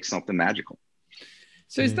how you make something magical.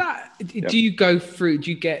 So do you go through,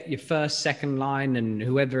 do you get your first, second line and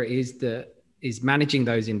whoever it is that is managing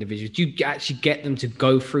those individuals, do you actually get them to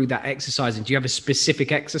go through that exercise? And do you have a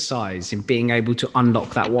specific exercise in being able to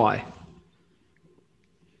unlock that why?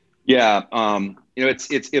 Yeah. You know,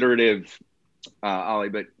 it's iterative, Ali,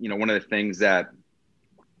 but you know, one of the things that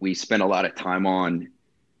we spend a lot of time on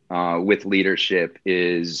with leadership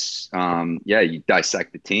is, you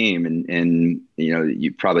dissect the team and, you know,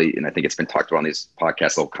 you probably, and I think it's been talked about on these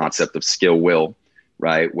podcasts, the whole concept of skill will,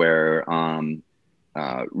 right? Where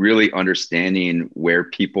really understanding where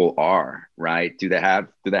people are, right? Do they have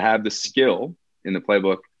the skill in the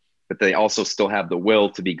playbook, but they also still have the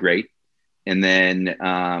will to be great? And then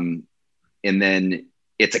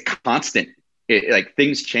it's a constant, like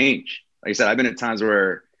things change. Like I said, I've been at times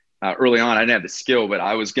where early on, I didn't have the skill, but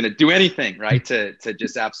I was going to do anything, right, to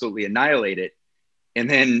just absolutely annihilate it. And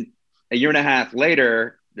then a year and a half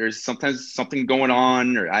later, there's sometimes something going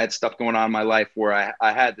on, or I had stuff going on in my life where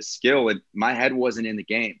I had the skill and my head wasn't in the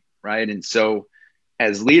game, right? And so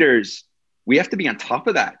as leaders, we have to be on top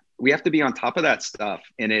of that. We have to be on top of that stuff.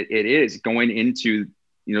 And it is going into,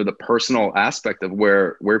 you know, the personal aspect of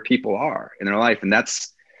where people are in their life. And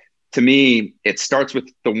that's, to me, it starts with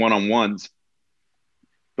the one-on-ones.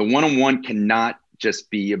 The one-on-one cannot just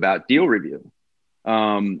be about deal review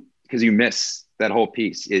because you miss that whole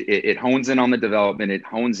piece. It hones in on the development. It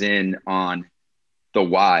hones in on the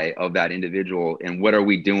why of that individual and what are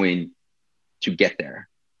we doing to get there,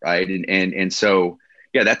 right? And so,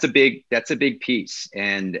 yeah, that's a big piece.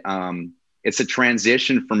 And it's a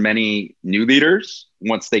transition for many new leaders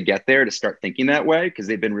once they get there to start thinking that way, because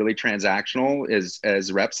they've been really transactional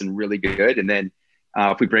as reps and really good. And then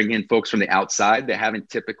if we bring in folks from the outside, they haven't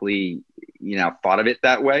typically, thought of it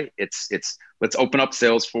that way. It's let's open up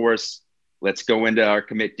Salesforce. Let's go into our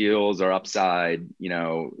commit deals, our upside,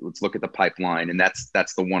 let's look at the pipeline. And that's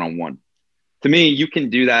the one-on-one. To me, you can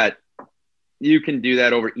do that. You can do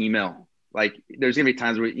that over email. Like there's going to be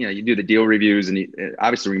times where, you do the deal reviews and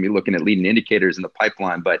obviously we're going to be looking at leading indicators in the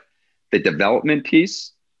pipeline, but the development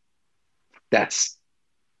piece, that's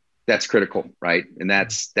critical, right? And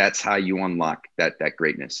that's how you unlock that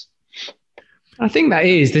greatness. I think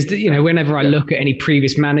there's, whenever I look at any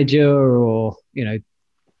previous manager or,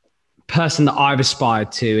 person that I've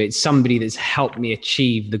aspired to, it's somebody that's helped me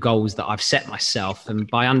achieve the goals that I've set myself. And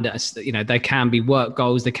they can be work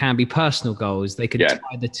goals, they can be personal goals. They can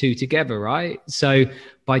tie the two together, right? So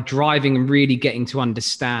by driving and really getting to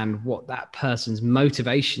understand what that person's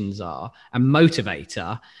motivations are and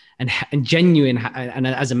motivator and genuine, and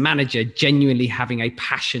as a manager, genuinely having a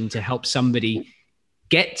passion to help somebody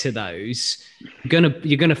get to those,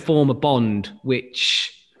 you're gonna form a bond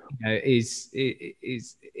which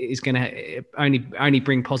is going to only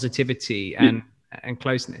bring positivity and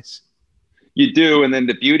closeness. You do. And then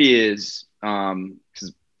the beauty is,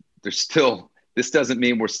 because this doesn't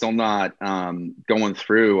mean we're still not going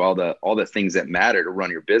through all the things that matter to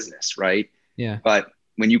run your business, right? Yeah. But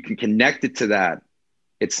when you can connect it to that,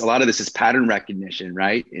 a lot of this is pattern recognition,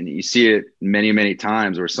 right? And you see it many, many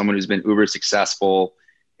times where someone who's been uber successful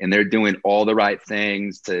and they're doing all the right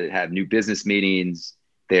things to have new business meetings.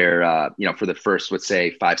 They're, for the first, let's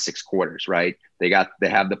say 5-6 quarters, right? They have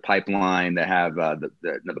the pipeline, they have the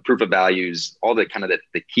proof of values, all the kind of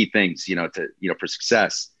the key things, for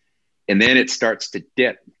success. And then it starts to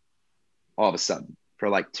dip all of a sudden for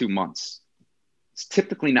like 2 months. It's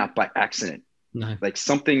typically not by accident. No. Like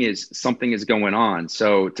something is going on.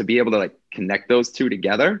 So to be able to like connect those two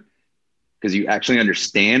together, because you actually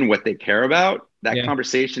understand what they care about, that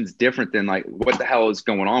conversation's different than like, what the hell is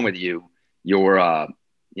going on with you?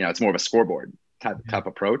 It's more of a scoreboard type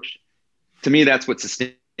approach. To me, that's what's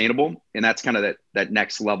sustainable. And that's kind of that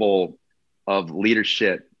next level of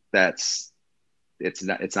leadership. It's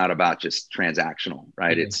not about just transactional,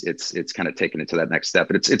 right? Mm-hmm. It's kind of taking it to that next step,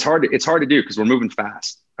 but it's hard to do because we're moving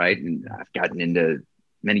fast, right? And I've gotten into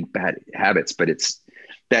many bad habits, but it's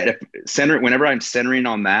that whenever I'm centering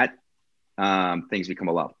on that, things become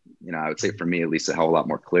a lot, I would say for me, at least a hell of a lot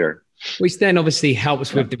more clear. Which then obviously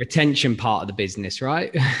helps with the retention part of the business,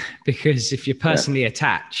 right? Because if you're personally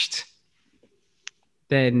attached,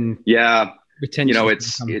 then retention.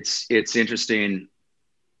 It's interesting.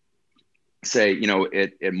 Say,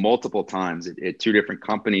 at multiple times at 2 different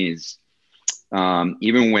companies,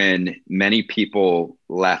 even when many people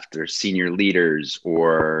left or senior leaders,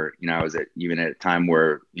 or I was even at a time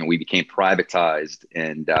where we became privatized,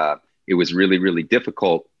 and it was really, really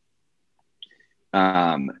difficult.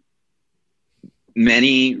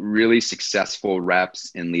 Many really successful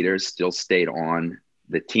reps and leaders still stayed on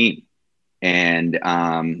the team. And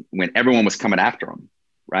when everyone was coming after them,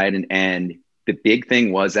 right? And the big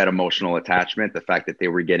thing was that emotional attachment, the fact that they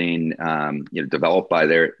were getting developed by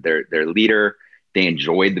their leader. They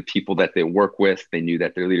enjoyed the people that they work with. They knew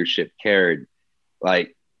that their leadership cared.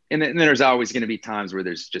 And then there's always going to be times where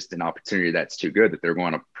there's just an opportunity that's too good that they're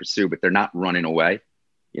going to pursue, but they're not running away,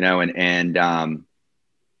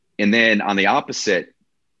 and then on the opposite,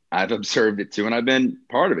 I've observed it too, and I've been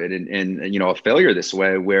part of it, and a failure this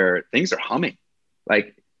way where things are humming.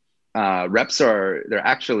 Like reps they're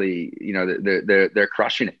actually, they're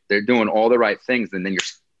crushing it. They're doing all the right things, and then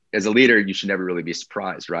as a leader, you should never really be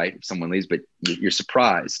surprised, right? If someone leaves, but you're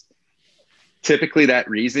surprised. Typically, that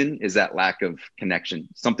reason is that lack of connection.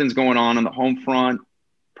 Something's going on the home front,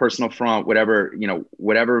 personal front, whatever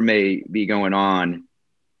may be going on.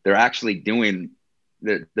 They're actually doing.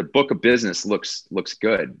 The book of business looks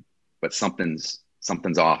good, but something's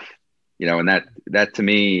off, and that to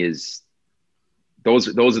me is those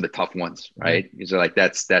are the tough ones, right? These are like,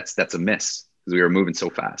 that's a miss because we were moving so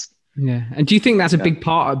fast. Yeah. And do you think that's a big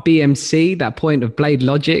part of BMC, that point of Blade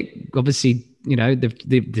Logic? Obviously,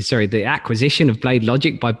 the acquisition of Blade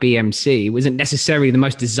Logic by BMC wasn't necessarily the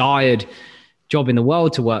most desired job in the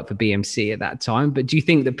world to work for BMC at that time, but do you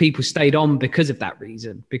think that people stayed on because of that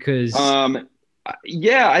reason? Because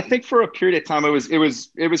I think for a period of time it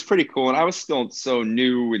was pretty cool, and I was still so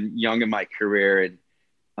new and young in my career, and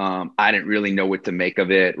I didn't really know what to make of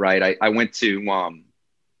it. Right, I went to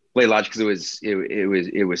Blade Logic because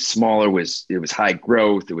it was smaller, it was high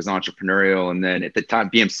growth, it was entrepreneurial, and then at the time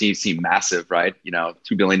BMC seemed massive, right? $2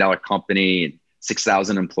 billion company and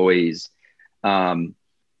 6,000 employees.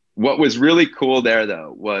 What was really cool there,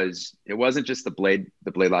 though, was it wasn't just the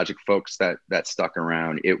BladeLogic folks that stuck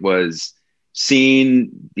around. It was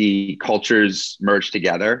seeing the cultures merge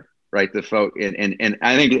together, right? The folk, and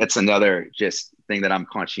I think that's another just thing that I'm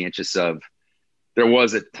conscientious of. There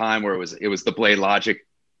was a time where it was the BladeLogic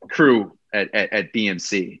crew at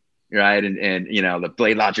BMC, right? And you know, the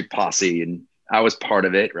BladeLogic posse, and I was part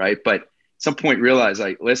of it, right? But at some point realized,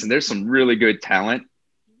 like, listen, there's some really good talent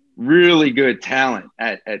at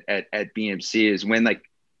BMC. Is when like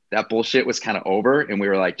that bullshit was kind of over and we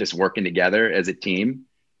were like just working together as a team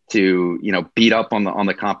to, you know, beat up on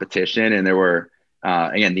the competition. And there were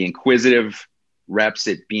again, the inquisitive reps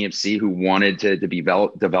at BMC who wanted to be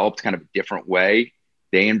developed kind of a different way.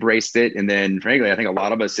 They embraced it. And then frankly, I think a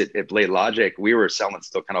lot of us at BladeLogic, we were selling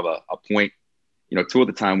still kind of a point, you know, tool at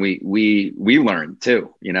the time. We learned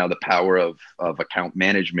too, you know, the power of account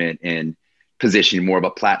management and positioning more of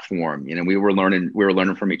a platform. You know, we were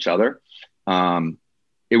learning from each other.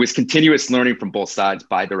 It was continuous learning from both sides,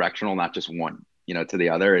 bi-directional, not just one, you know, to the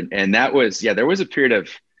other. And that was, yeah, there was a period of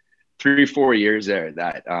 3 or 4 years there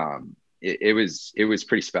that it was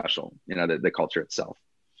pretty special, you know, the culture itself.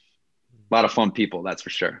 A lot of fun people, that's for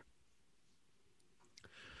sure.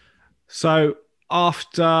 So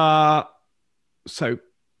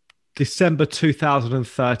December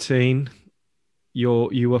 2013,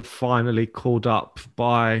 you were finally called up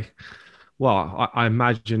by, well, I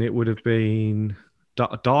imagine it would have been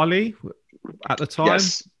Dali at the time,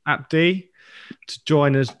 yes. AppD, to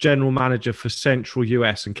join as general manager for Central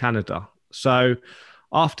US and Canada. So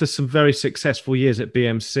after some very successful years at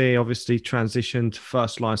BMC, obviously transitioned to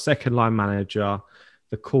first line, second line manager,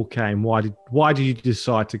 the call came. Why did you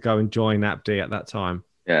decide to go and join AppD at that time?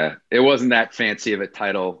 Yeah, it wasn't that fancy of a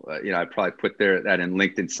title. You know, I probably put that in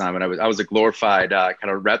LinkedIn, Simon. I was a glorified kind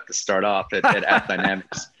of rep to start off at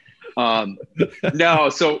AppDynamics. No,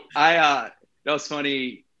 so that was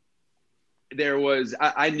funny.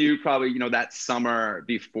 I knew probably, you know, that summer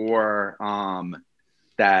before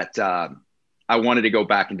that I wanted to go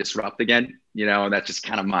back and disrupt again, you know, and that's just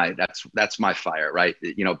kind of that's my fire, right?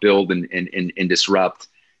 You know, build and disrupt.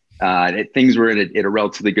 Things were at a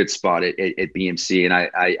relatively good spot at BMC. And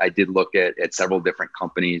I did look at several different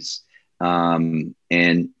companies. And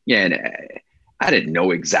I didn't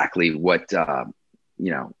know exactly what,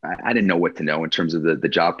 you know, I didn't know what to know in terms of the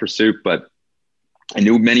job pursuit, but I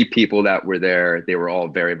knew many people that were there. They were all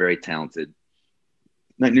very, very talented.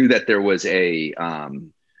 I knew that there was they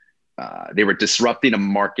were disrupting a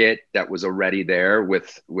market that was already there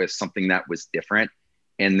with something that was different.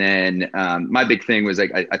 And then my big thing was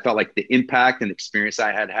like, I felt like the impact and experience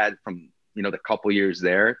I had from, you know, the couple years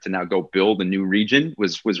there to now go build a new region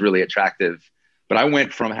was really attractive. But I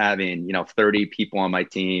went from having, you know, 30 people on my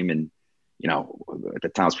team and, you know, at the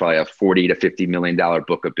time it was probably a $40 to $50 million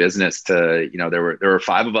book of business to, you know, there were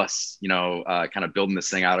 5 of us, you know, kind of building this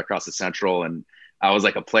thing out across the Central. And I was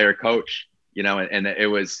like a player coach, you know, and it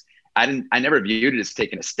was, I never viewed it as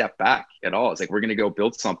taking a step back at all. It's like, we're going to go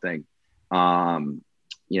build something,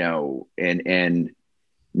 you know, and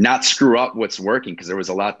not screw up what's working, because there was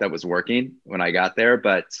a lot that was working when I got there.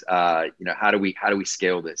 But you know, how do we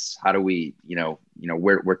scale this? How do we, you know,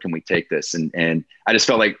 where can we take this? And I just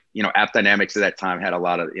felt like, you know, AppDynamics at that time had a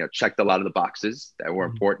lot of, you know, checked a lot of the boxes that were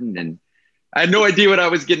important, and I had no idea what I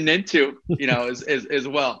was getting into, you know, as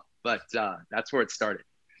well. But that's where it started.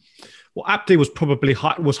 Well, AppD was probably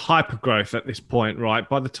hyper growth at this point, right?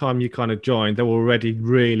 By the time you kind of joined, they were already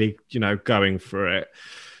really, you know, going for it.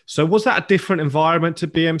 So was that a different environment to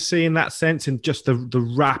BMC in that sense, in just the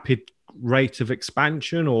rapid rate of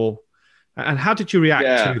expansion, and how did you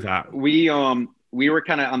react to that? We were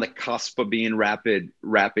kind of on the cusp of being rapid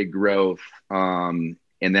growth. And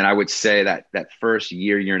then I would say that first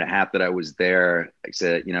year and a half that I was there, like I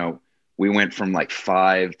said, you know, we went from like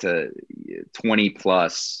 5 to 20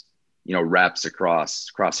 plus, you know, reps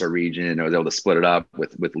across our region, and I was able to split it up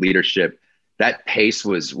with leadership. That pace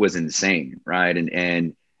was insane, right?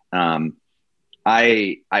 And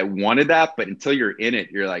I wanted that, but until you're in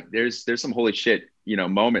it, you're like, there's some holy shit, you know,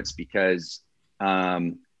 moments, because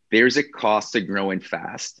there's a cost to growing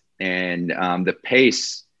fast, and the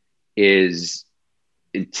pace is,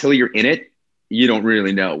 until you're in it, you don't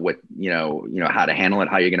really know what, you know how to handle it,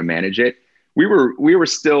 how you're going to manage it. We were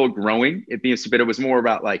still growing at BMC, but it was more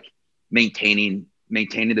about like maintaining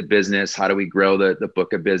the business. How do we grow the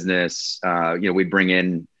book of business? You know, we bring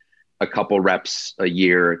in a couple reps a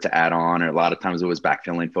year to add on, and a lot of times it was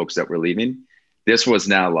backfilling folks that were leaving. This was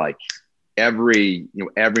now like every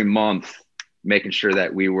month, making sure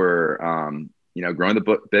that we were, you know, growing the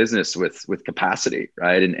book business with capacity,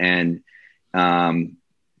 right? And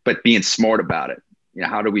but being smart about it.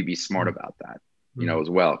 How do we be smart about that, as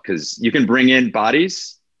well? Because you can bring in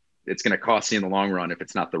bodies, it's going to cost you in the long run if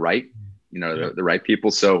it's not the right, the right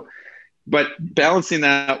people. So, but balancing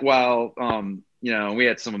that while, we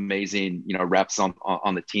had some amazing, reps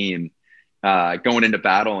on the team, going into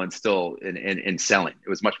battle and still in selling. It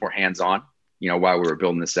was much more hands-on, while we were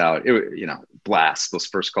building this out. Blast. Those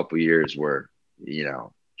first couple of years were,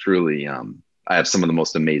 truly, I have some of the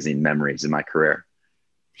most amazing memories in my career.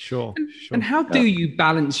 Sure. And how do you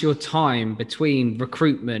balance your time between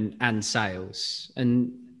recruitment and sales?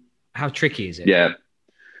 And how tricky is it? Yeah,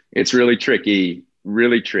 it's really tricky,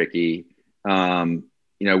 really tricky.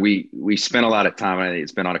 We spent a lot of time, and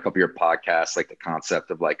it's been on a couple of your podcasts, like the concept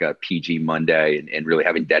of like a PG Monday and really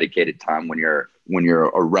having dedicated time when you're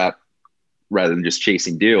a rep, rather than just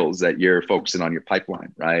chasing deals, that you're focusing on your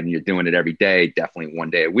pipeline, right? And you're doing it every day, definitely one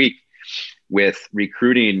day a week. With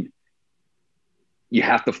recruiting, you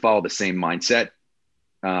have to follow the same mindset,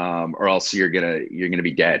 or else you're gonna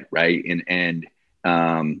be dead, right? And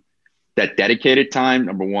that dedicated time,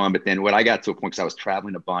 number one. But then what I got to a point, because I was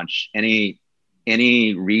traveling a bunch, any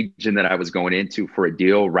region that I was going into for a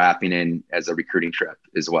deal, wrapping in as a recruiting trip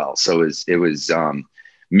as well. So it was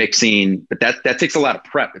mixing, but that takes a lot of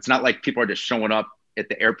prep. It's not like people are just showing up at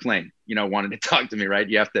the airplane, wanting to talk to me, right?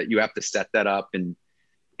 You have to set that up and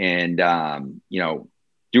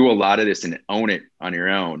do a lot of this and own it on your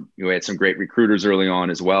own. You had some great recruiters early on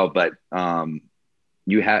as well, but I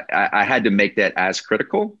had to make that as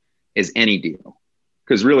critical as any deal.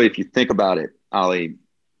 Because really, if you think about it, Ali,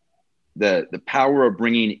 the power of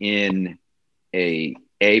bringing in a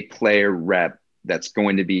player rep that's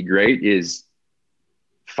going to be great is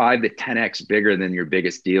 5 to 10x bigger than your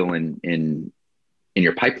biggest deal in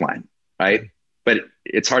your pipeline, right? But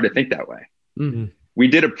it's hard to think that way. Mm-hmm. We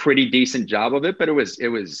did a pretty decent job of it, but it was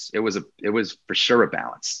for sure a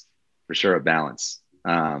balance.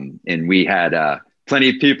 And we had plenty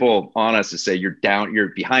of people on us to say, you're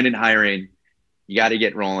behind in hiring, you got to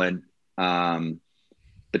get rolling.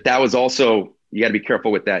 But that was also, you got to be careful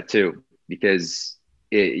with that too, because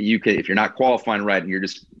if you're not qualifying right, and you're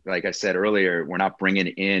just, like I said earlier, we're not bringing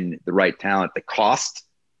in the right talent, the cost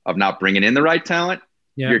of not bringing in the right talent,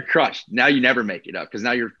 you're crushed. Now you never make it up, because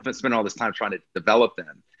now you're spending all this time trying to develop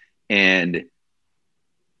them. And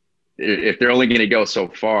if they're only going to go so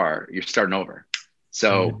far, you're starting over.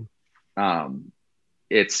 So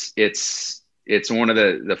it's one of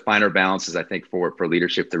the finer balances, I think, for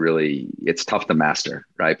leadership to really, it's tough to master,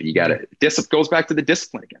 right? But you got to, goes back to the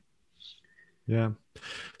discipline again. Yeah.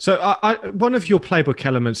 So one of your playbook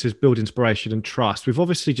elements is build inspiration and trust. We've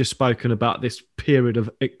obviously just spoken about this period of,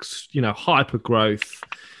 hyper growth.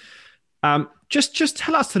 Just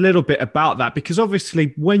tell us a little bit about that, because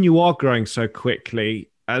obviously when you are growing so quickly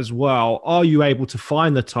as well, are you able to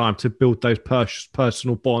find the time to build those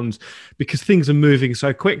personal bonds, because things are moving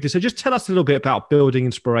so quickly? So just tell us a little bit about building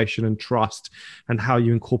inspiration and trust and how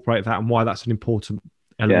you incorporate that and why that's an important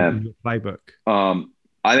element in your playbook.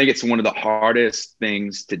 I think it's one of the hardest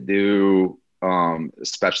things to do,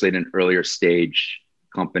 especially in an earlier stage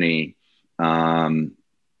company,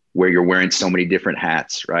 where you're wearing so many different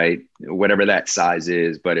hats, right? Whatever that size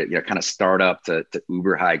is, but kind of startup to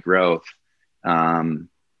uber high growth.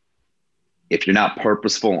 If you're not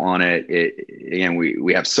purposeful on it, again,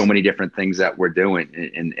 we have so many different things that we're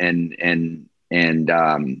doing, and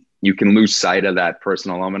you can lose sight of that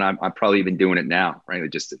personal element. I'm probably even doing it now, right?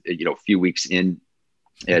 Just a few weeks in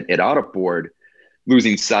at Autoboard,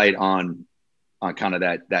 losing sight on kind of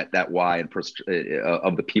that why and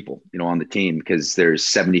of the people, on the team, because there's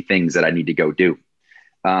 70 things that I need to go do.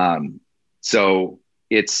 So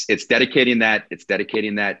it's dedicating that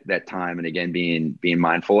time, and again, being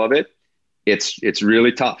mindful of it. It's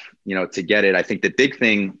really tough, to get it. I think the big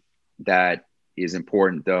thing that is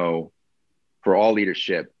important, though, for all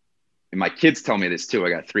leadership, and my kids tell me this too.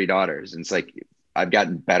 I got 3 daughters, and it's like, I've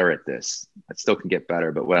gotten better at this. I still can get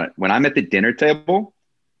better. But when I'm at the dinner table,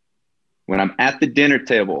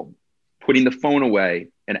 putting the phone away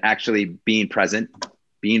and actually being present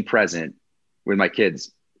with my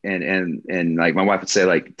kids, and like my wife would say,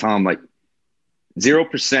 like, Tom, like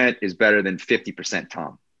 0% is better than 50%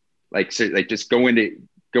 Tom. Like, so like, just go into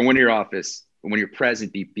your office, and when you're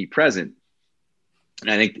present, be present.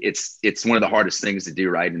 And I think it's one of the hardest things to do,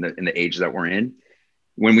 right? In the age that we're in.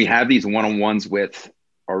 When we have these one-on-ones with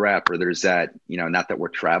our rep, or there's that, not that we're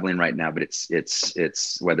traveling right now, but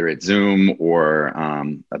it's whether it's Zoom or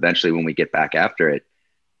eventually when we get back after it,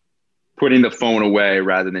 putting the phone away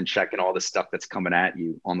rather than checking all the stuff that's coming at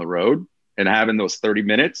you on the road, and having those 30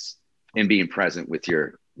 minutes and being present with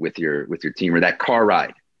your team, or that car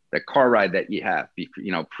ride, the car ride that you have,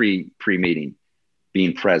 pre-meeting,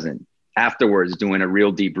 being present, afterwards, doing a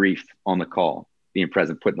real debrief on the call, being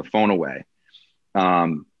present, putting the phone away.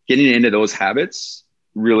 Getting into those habits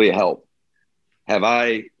really help. Have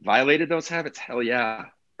I violated those habits? Hell yeah.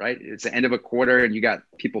 Right. It's the end of a quarter and you got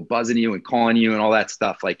people buzzing you and calling you and all that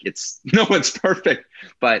stuff. Like no one's perfect,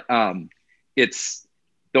 but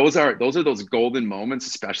those are those golden moments,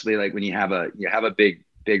 especially like when you have a big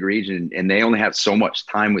region and they only have so much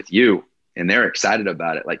time with you and they're excited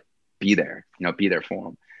about it. Like be there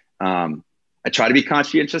for them. I try to be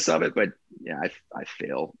conscientious of it, but yeah, I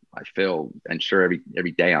fail and sure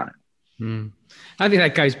every day on it. I think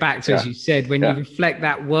that goes back to, as you said, when you reflect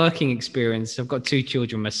that working experience. I've got 2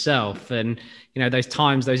 children myself, and those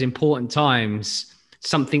times, those important times,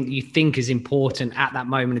 something that you think is important at that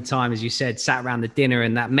moment in time, as you said, sat around the dinner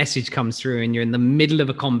and that message comes through and you're in the middle of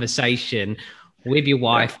a conversation with your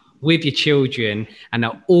wife, with your children, and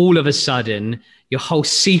now all of a sudden your whole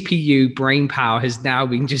CPU brain power has now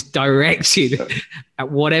been just directed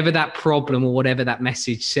at whatever that problem or whatever that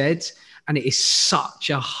message said. And it is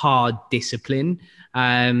such a hard discipline.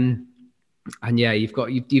 And yeah, you've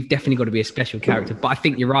definitely got to be a special character, but I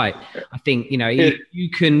think you're right. I think, you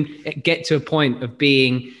can get to a point of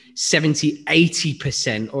being 70,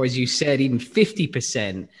 80%, or as you said, even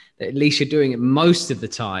 50%, that at least you're doing it most of the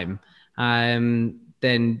time.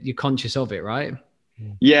 Then you're conscious of it, right?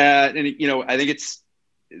 Yeah. And, I think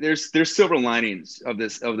there's silver linings of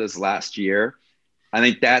this last year. I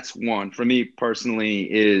think that's one for me personally,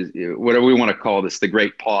 is whatever we want to call this, the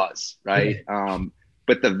great pause, right?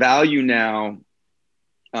 But the value now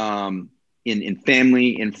in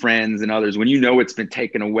family and friends and others, when it's been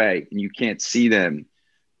taken away and you can't see them,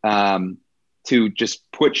 to just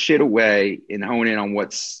put shit away and hone in on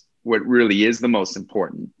what really is the most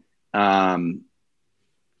important.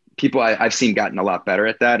 People I've seen gotten a lot better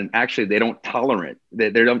at that, and actually they don't tolerate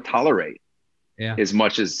as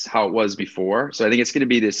much as how it was before. So I think it's going to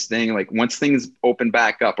be this thing, like once things open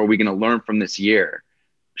back up, are we going to learn from this year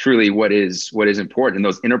truly what is important? And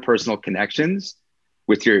those interpersonal connections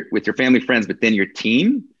with your family, friends, but then your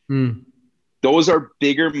team, those are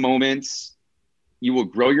bigger moments. You will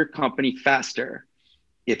grow your company faster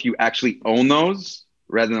if you actually own those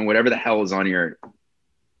rather than whatever the hell is on your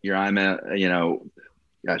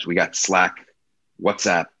gosh, we got Slack,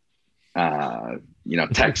 WhatsApp,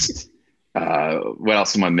 text. What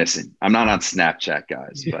else am I missing? I'm not on Snapchat,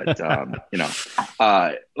 guys, but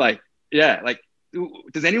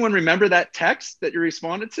does anyone remember that text that you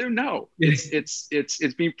responded to? No, it's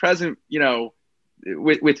being present,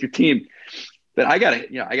 with your team. But I gotta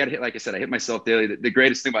hit, like I said, I hit myself daily. The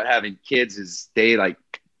greatest thing about having kids is they're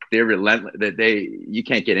relentless, you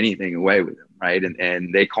can't get anything away with them. Right.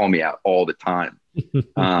 And they call me out all the time.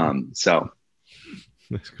 So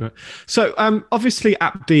that's great. So obviously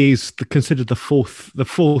AppD is considered the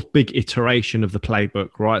fourth big iteration of the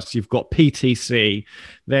playbook, right? So you've got PTC,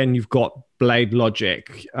 then you've got Blade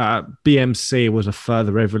Logic. BMC was a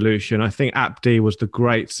further evolution. I think AppD was the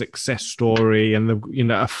great success story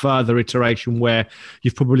and a further iteration where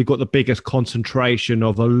you've probably got the biggest concentration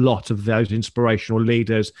of a lot of those inspirational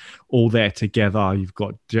leaders all there together. You've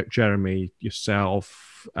got Jeremy,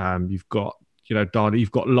 yourself, you've got Dana,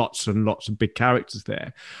 you've got lots and lots of big characters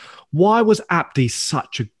there. Why was AppD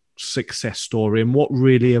such a success story, and what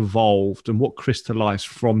really evolved and what crystallized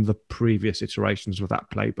from the previous iterations of that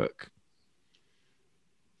playbook?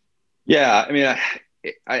 Yeah, I mean,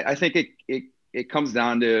 I think it comes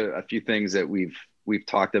down to a few things that we've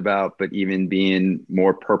talked about, but even being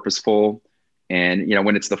more purposeful. And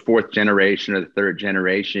when it's the 4th generation or the 3rd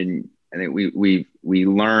generation, I think we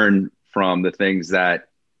learn from the things that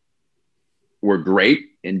were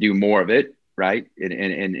great and do more of it, right?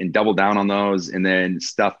 And double down on those. And then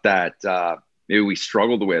stuff that maybe we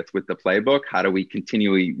struggled with the playbook, how do we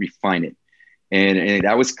continually refine it? And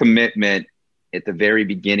that was commitment at the very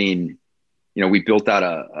beginning. We built out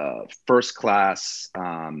a first-class,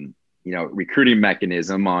 recruiting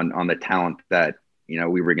mechanism on the talent that,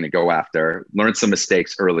 we were going to go after, learned some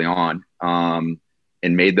mistakes early on,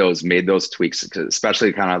 and made those tweaks,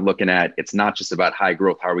 especially kind of looking at, it's not just about high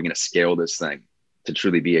growth. How are we going to scale this thing to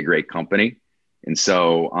truly be a great company? And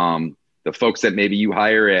so the folks that maybe you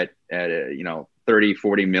hire at 30,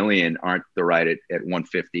 40 million aren't the right at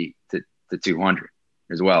 150 to 200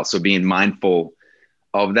 as well. So being mindful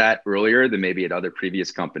of that earlier than maybe at other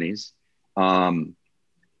previous companies. The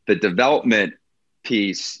development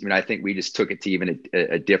piece, I think we just took it to even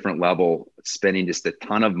a different level, spending just a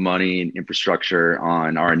ton of money and infrastructure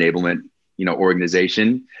on our enablement,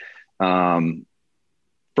 organization.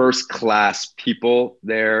 First class people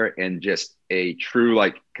there, and just a true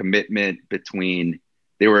commitment between,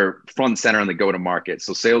 they were front and center on the go-to-market.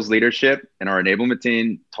 So sales leadership and our enablement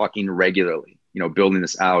team talking regularly, building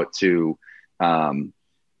this out to,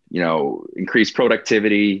 increase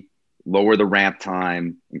productivity, lower the ramp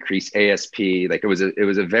time, increase ASP. Like it was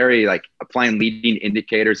a very like applying leading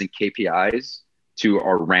indicators and KPIs to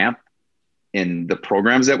our ramp in the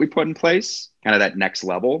programs that we put in place, kind of that next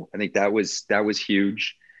level. I think that was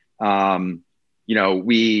huge. We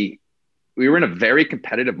were in a very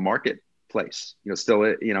competitive marketplace, still,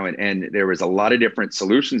 and there was a lot of different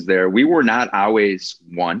solutions there. We were not always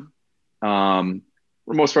one.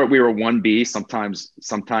 For the most part, we were 1B,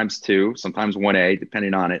 sometimes 2, sometimes 1A,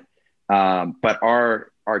 depending on it. But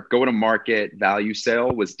our go-to-market value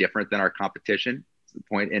sale was different than our competition, to the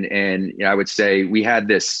point. And I would say we had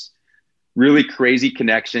this really crazy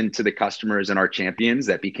connection to the customers and our champions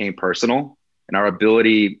that became personal, and our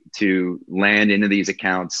ability to land into these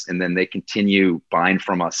accounts and then they continue buying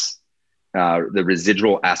from us. The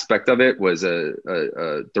residual aspect of it was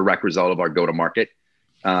a direct result of our go-to-market.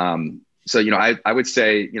 So, I would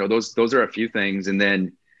say, those are a few things. And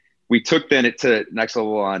then we took it to next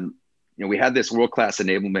level on, we had this world-class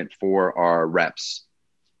enablement for our reps,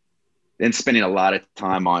 then spending a lot of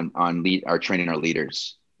time on our training our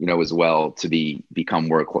leaders, as well, to become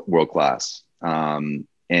world-class. And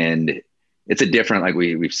it's a different, like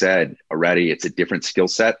we've said already, it's a different skill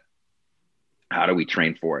set. How do we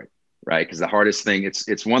train for it? Right. Because the hardest thing,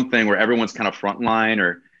 it's one thing where everyone's kind of frontline,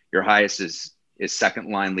 or your highest is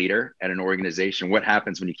second line leader at an organization. What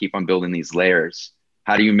happens when you keep on building these layers?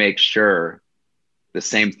 How do you make sure the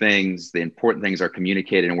same things, the important things, are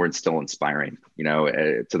communicated and we're still inspiring,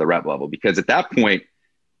 to the rep level? Because at that point,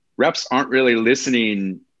 reps aren't really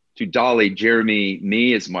listening to Dolly, Jeremy,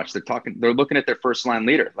 me as much. They're looking at their first line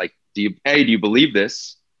leader. Like, do you believe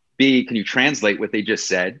this? B, can you translate what they just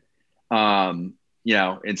said? And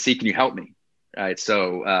C, can you help me? Right.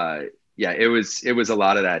 So, it was a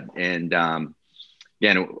lot of that. And,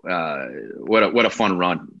 what a fun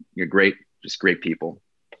run. You're great, just great people.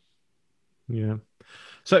 Yeah.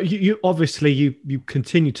 So you obviously you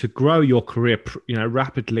continue to grow your career,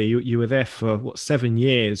 rapidly. You were there for 7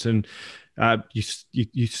 years, and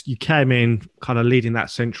you came in kind of leading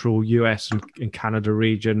that central US and Canada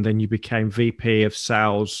region. Then you became VP of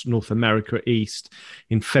Sales North America East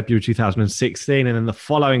in February 2016, and then the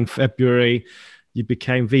following February you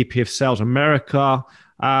became VP of Sales America.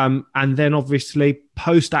 And then obviously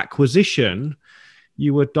post acquisition,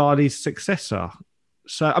 you were Dali's successor.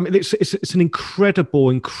 So I mean, it's an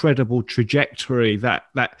incredible trajectory that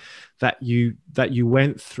you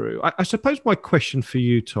went through. I suppose my question for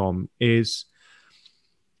you, Tom, is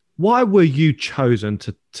why were you chosen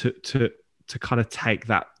to kind of take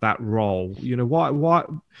that role? Why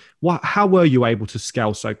how were you able to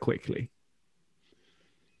scale so quickly?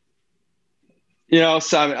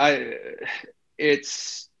 Simon,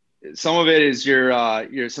 it's some of it is you're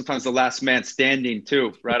sometimes the last man standing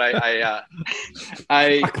too, right?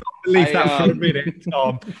 I can't believe that for a minute,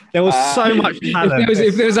 Tom. There was so much talent.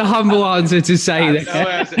 If there was a humble answer to say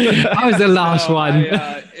that, I was the last one.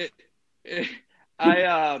 It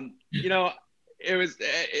was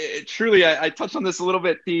truly. I touched on this a little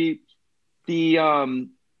bit. It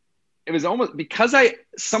was almost because I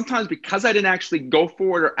didn't actually go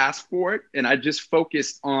for it or ask for it, and I just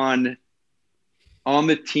focused on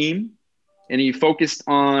the team, and you focused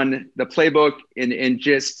on the playbook, and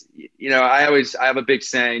just, I have a big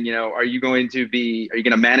saying, are you going to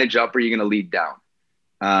manage up, or are you going to lead down?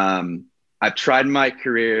 I've tried in my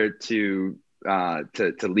career to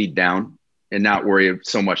lead down and not worry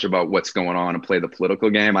so much about what's going on and play the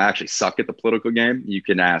political game. I actually suck at the political game. You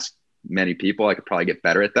can ask many people. I could probably get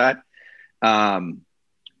better at that.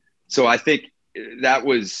 So I think that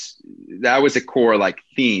was a core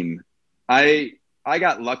theme. I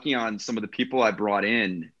got lucky on some of the people I brought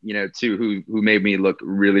in, too, who made me look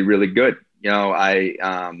really, really good.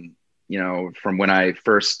 From when I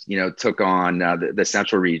first, took on the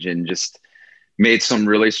central region, just made some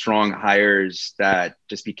really strong hires that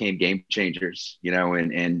just became game changers,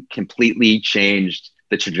 and completely changed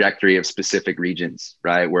the trajectory of specific regions,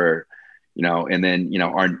 right? Where, and then,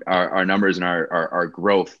 our numbers and our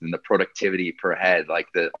growth and the productivity per head,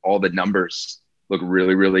 all the numbers look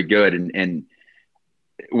really, really good. And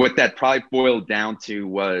what that probably boiled down to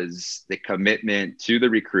was the commitment to the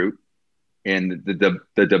recruit and the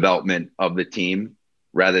development of the team,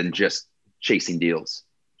 rather than just chasing deals,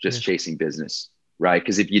 chasing business, right?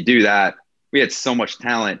 Because if you do that, we had so much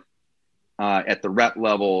talent at the rep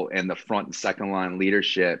level and the front and second line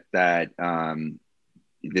leadership that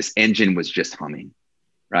this engine was just humming,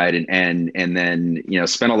 right? And then,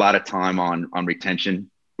 spent a lot of time on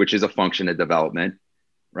retention, which is a function of development,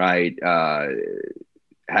 right?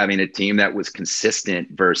 Having a team that was consistent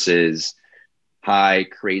versus high,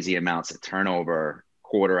 crazy amounts of turnover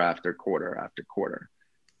quarter after quarter after quarter.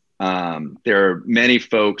 There are many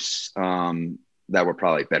folks that were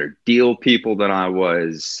probably better deal people than I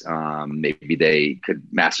was. Maybe they could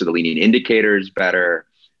master the leading indicators better.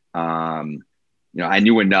 I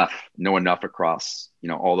know enough across,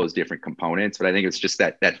 all those different components, but I think it's just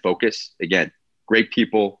that focus. Again, great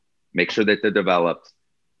people, make sure that they're developed,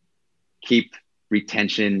 keep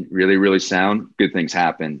retention really, really sound, good things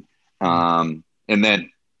happen. And then,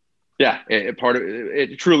 part of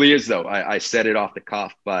it truly is, though, I said it off the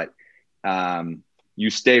cuff, but you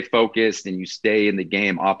stay focused and you stay in the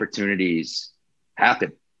game, opportunities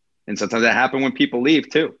happen. And sometimes that happen when people leave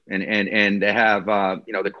too. And they have,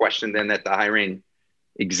 the question then that the hiring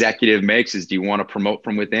executive makes is, do you want to promote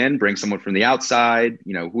from within, bring someone from the outside?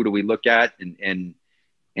 Who do we look at?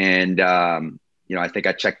 I think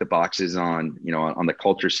I checked the boxes on the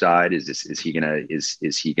culture side. Is he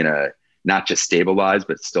gonna not just stabilize,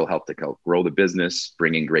 but still help to grow the business,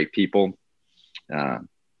 bring in great people?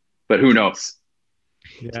 But who knows?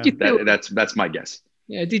 Yeah. That's my guess.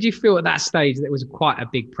 Yeah. Did you feel at that stage that it was quite a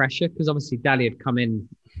big pressure? Because obviously Dali had come in,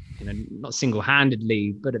 not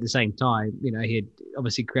single-handedly, but at the same time, he had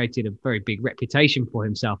obviously created a very big reputation for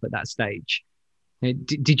himself at that stage.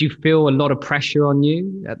 Did you feel a lot of pressure on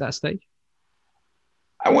you at that stage?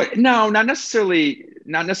 No, not necessarily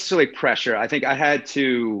pressure. I think I had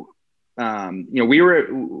to, we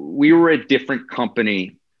were a different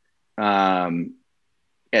company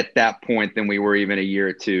at that point than we were even a year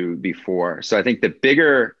or two before. So I think the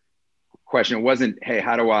bigger question wasn't, hey,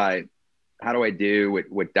 how do I do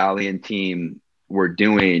what Dali and team were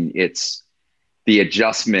doing? It's the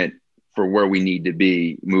adjustment for where we need to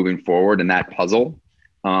be moving forward in that puzzle.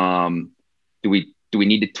 Do we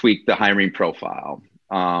need to tweak the hiring profile?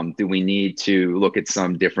 Do we need to look at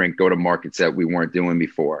some different go-to-markets that we weren't doing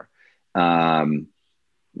before?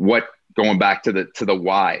 Going back to the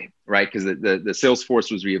why, right? Because the sales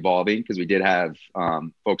force was re-evolving, because we did have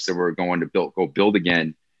folks that were going to go build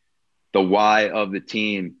again. The why of the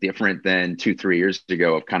team different than 2-3 years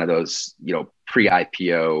ago of kind of those,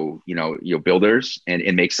 pre-IPO, builders,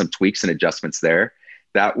 and make some tweaks and adjustments there.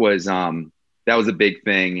 That was a big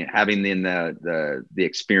thing, having the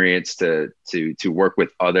experience to work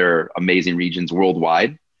with other amazing regions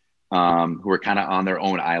worldwide, who are kind of on their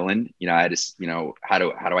own island. I just, how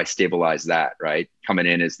do I stabilize that, right? Coming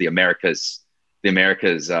in as the Americas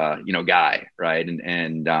guy, right?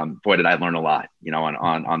 And boy, did I learn a lot,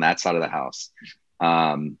 on that side of the house.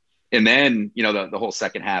 And then, the whole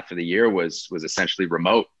second half of the year was essentially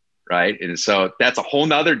remote, right? And so that's a whole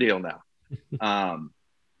nother deal now.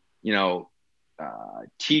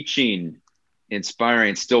 Teaching,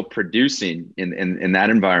 inspiring, still producing in that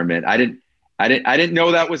environment. I didn't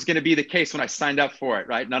know that was going to be the case when I signed up for it,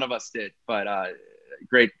 right? None of us did, but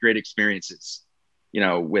great experiences,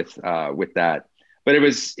 with that. But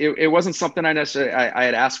it wasn't something I necessarily I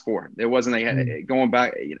had asked for. It wasn't going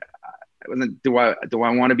back. It wasn't, do I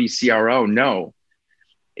want to be CRO? No.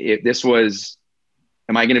 This was,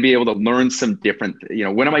 am I going to be able to learn some different?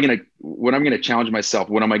 When I'm going to challenge myself?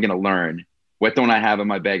 What am I going to learn? What don't I have in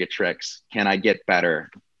my bag of tricks? Can I get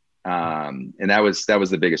better? And that was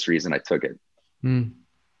the biggest reason I took it.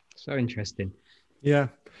 So interesting. Yeah.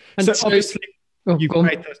 And so obviously, I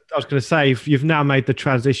was going to say, you've now made the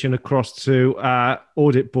transition across to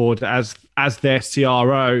Audit Board as their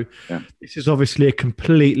CRO. Yeah. This is obviously a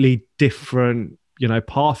completely different,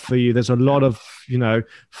 path for you. There's a lot of,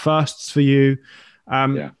 firsts for you.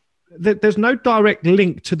 There's no direct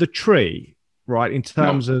link to the tree, right? In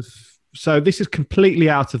terms of, so this is completely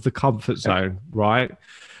out of the comfort zone, right?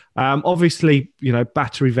 Obviously,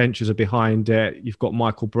 Battery Ventures are behind it. You've got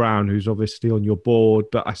Michael Brown, who's obviously on your board,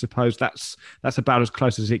 but I suppose that's about as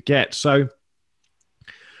close as it gets. So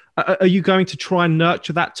are you going to try and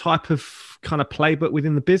nurture that type of kind of playbook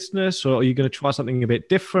within the business, or are you going to try something a bit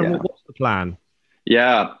different? Yeah. What's the plan?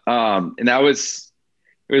 Yeah. And it was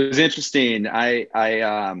interesting. I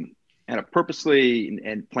had a purposely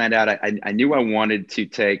and planned out. I knew I wanted to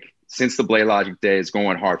take, since the BladeLogic days,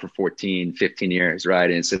 going hard for 14, 15 years, right?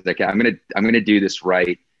 And so like, I'm gonna do this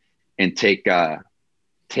right and take a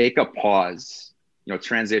pause,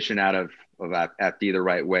 transition out of FD the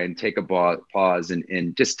right way, and take a pause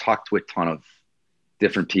and just talk to a ton of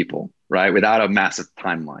different people, right? Without a massive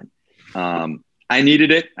timeline. I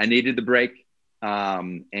needed it. I needed the break,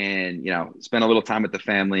 and spend a little time with the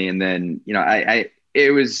family, and then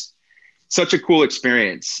it was such a cool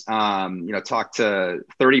experience. Talk to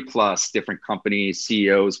 30 plus different companies,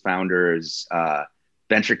 CEOs, founders,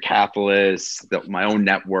 venture capitalists, my own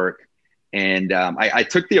network. And I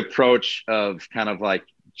took the approach of kind of like,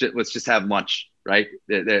 let's just have lunch, right?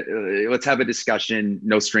 Let's have a discussion,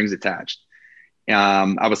 no strings attached.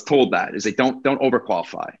 I was told that is like, don't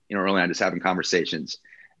overqualify, early on, just having conversations.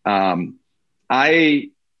 What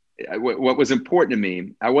was important to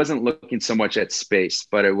me, I wasn't looking so much at space,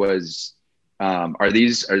 but it was, are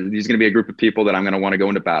these going to be a group of people that I'm going to want to go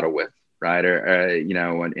into battle with, right? Or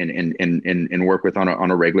and work with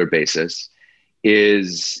on a regular basis?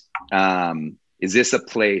 Is this a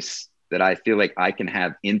place that I feel like I can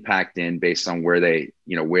have impact in based on where they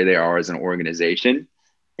are as an organization?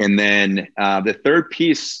 And then the third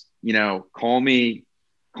piece, call me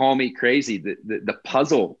crazy, the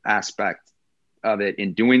puzzle aspect of it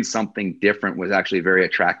in doing something different was actually very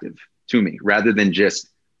attractive to me, rather than just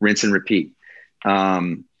rinse and repeat.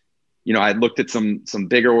 I looked at some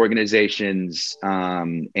bigger organizations,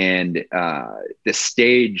 and the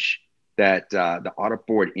stage that the audit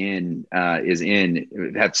board is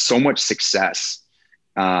in had so much success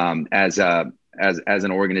as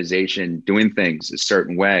an organization doing things a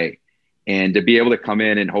certain way. And to be able to come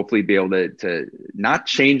in and hopefully be able to not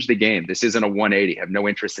change the game. This isn't a 180. I have no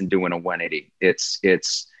interest in doing a 180.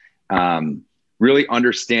 It's really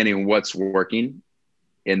understanding what's working,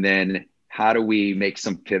 and then how do we make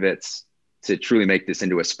some pivots to truly make this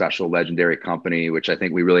into a special, legendary company, which I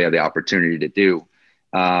think we really have the opportunity to do.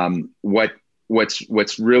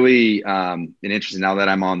 What's really an interesting, now that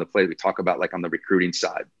I'm on the plate, we talk about like on the recruiting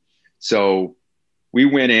side. So we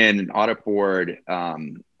went in, audit board,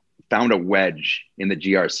 found a wedge in the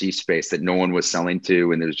GRC space that no one was selling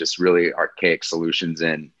to. And there's just really archaic solutions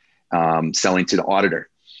in selling to the auditor,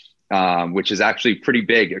 which is actually pretty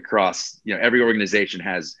big across, every organization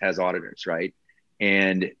has auditors, right?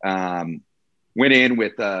 And went in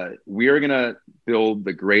with, we are going to build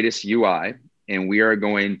the greatest UI, and we are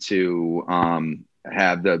going to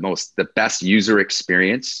have the best user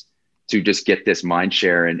experience to just get this mind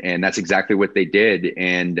share. And that's exactly what they did.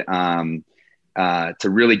 And to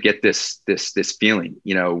really get this feeling,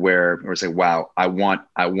 where we're saying, wow, I want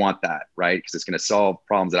that, right? Because it's going to solve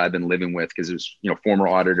problems that I've been living with, because there's, former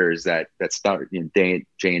auditors that start, Jay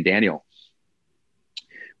and Daniel.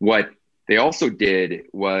 What they also did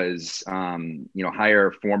was,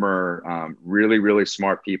 hire former, really, really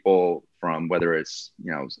smart people from, whether it's,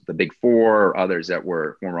 the Big Four or others that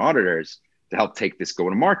were former auditors, to help take this go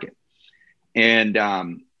to market. And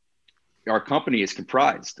our company is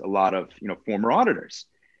comprised a lot of, former auditors.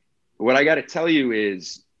 What I got to tell you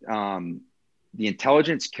is the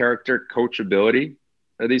intelligence, character, coachability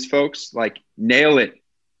of these folks, like, nail it.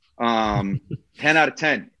 10 out of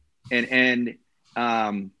 10. And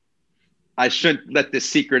I shouldn't let this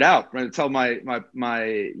secret out. I'm going to tell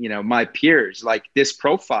my peers, like, this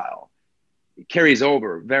profile carries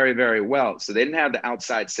over very, very well. So they didn't have the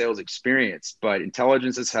outside sales experience, but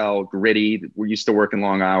intelligence as hell, gritty. We're used to working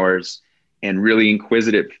long hours, and really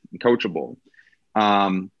inquisitive and coachable,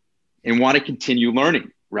 and want to continue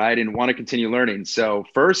learning, right? And want to continue learning. So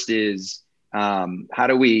first is, how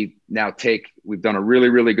do we now we've done a really,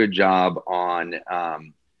 really good job on,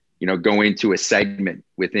 going to a segment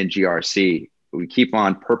within GRC. We keep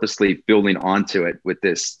on purposely building onto it with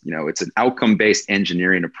this, it's an outcome-based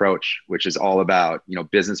engineering approach, which is all about,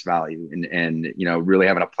 business value and really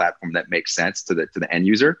having a platform that makes sense to the end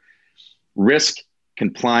user. Risk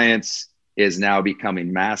compliance is now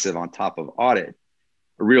becoming massive on top of audit.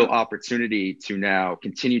 A real opportunity to now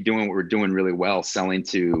continue doing what we're doing really well, selling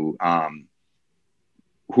to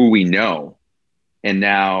who we know, and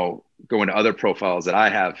now going to other profiles that I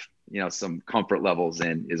have, some comfort levels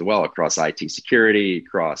in as well, across IT security,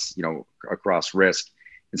 across risk,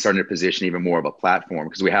 and starting to position even more of a platform,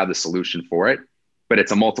 because we have the solution for it, but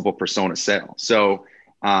it's a multiple persona sale. So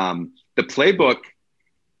the playbook,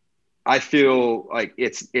 I feel like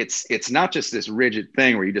it's not just this rigid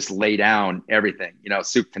thing where you just lay down everything,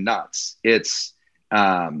 soup to nuts. It's,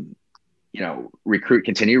 continue to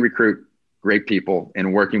recruit great people,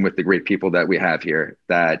 and working with the great people that we have here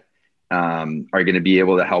that are going to be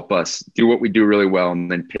able to help us do what we do really well,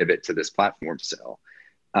 and then pivot to this platform sale.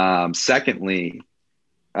 Secondly,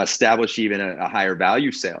 establish even a higher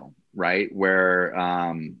value sale, right? Where,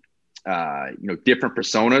 different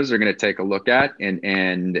personas are going to take a look at,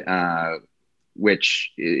 and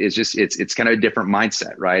which is just, it's kind of a different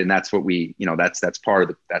mindset, right? And that's what we, that's part of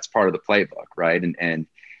the playbook, right? And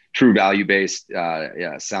true value-based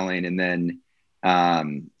selling, and then,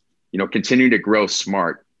 continue to grow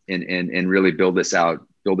smart and really build this out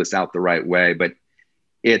the right way. But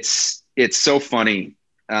it's so funny,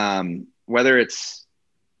 whether it's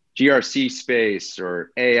GRC space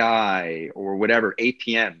or AI or whatever,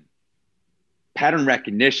 APM, pattern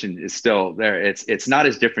recognition is still there. It's not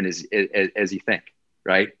as different as you think,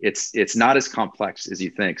 right? It's not as complex as you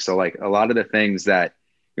think. So like a lot of the things that,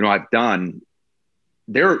 I've done,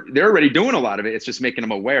 they're already doing a lot of it. It's just making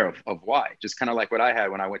them aware of why. Just kind of like what I had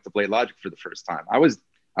when I went to Blade Logic for the first time. I was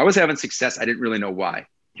having success. I didn't really know why.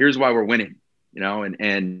 Here's why we're winning,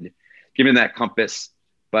 and giving that compass.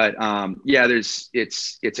 But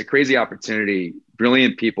it's a crazy opportunity.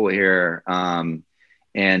 Brilliant people here,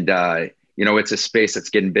 it's a space that's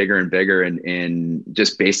getting bigger and bigger, and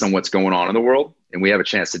just based on what's going on in the world, and we have a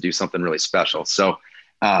chance to do something really special. So,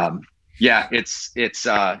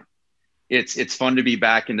 it's fun to be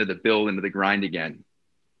back into the grind again.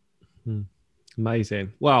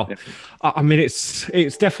 Amazing. Well, I mean, it's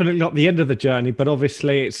definitely not the end of the journey, but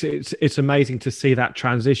obviously it's amazing to see that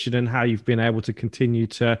transition and how you've been able to continue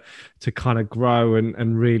to kind of grow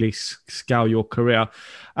and really scale your career.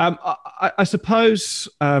 I suppose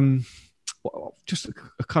just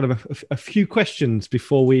a kind of a few questions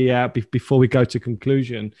before we go to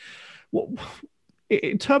conclusion.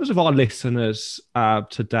 In terms of our listeners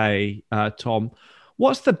today, Tom,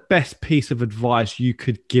 what's the best piece of advice you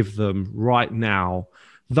could give them right now?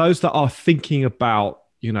 Those that are thinking about,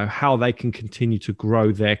 how they can continue to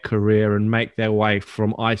grow their career and make their way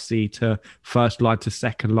from IC to first line to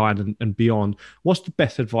second line and beyond. What's the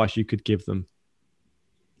best advice you could give them?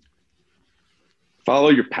 Follow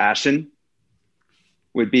your passion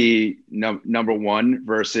would be number one,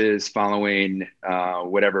 versus following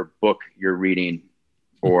whatever book you're reading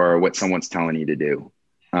or what someone's telling you to do.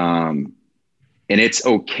 And it's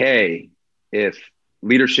okay if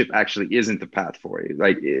leadership actually isn't the path for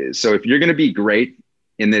you. So if you're going to be great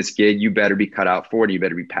in this gig, you better be cut out for it. You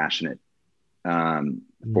better be passionate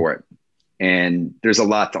for it. And there's a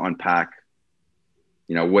lot to unpack,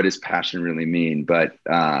 what does passion really mean? But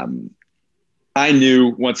I knew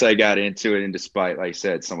once I got into it, and despite, like I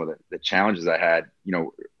said, some of the challenges I had,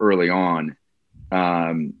 early on,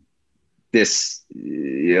 this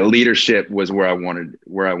leadership was where I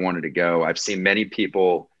wanted to go. I've seen many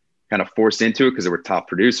people kind of forced into it because they were top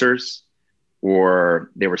producers, or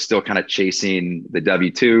they were still kind of chasing the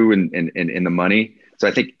W-2 and the money. So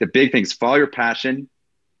I think the big thing is follow your passion,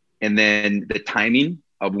 and then the timing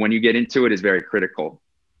of when you get into it is very critical,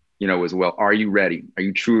 as well. Are you ready? Are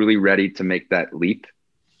you truly ready to make that leap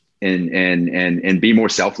and be more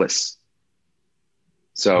selfless?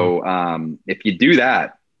 So if you do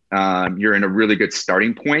that, you're in a really good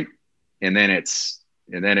starting point. And then it's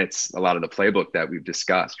a lot of the playbook that we've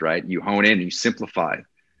discussed, right? You hone in, you simplify,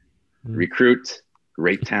 recruit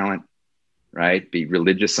great talent, right? Be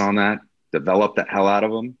religious on that, develop the hell out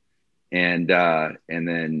of them. And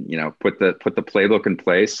then, put the playbook in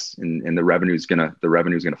place, and the revenue's gonna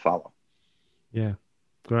follow. Yeah.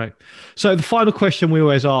 Great. So the final question we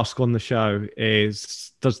always ask on the show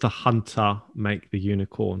is, does the hunter make the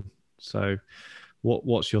unicorn? So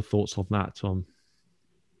what's your thoughts on that, Tom?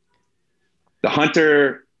 The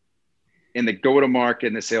hunter in the go-to-market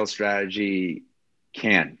and the sales strategy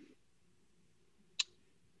can.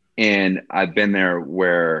 And I've been there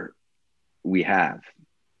where we have.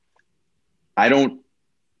 I don't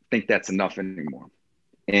think that's enough anymore.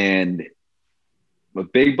 And I'm a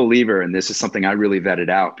big believer, and this is something I really vetted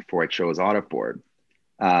out before I chose AutoPort.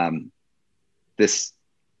 This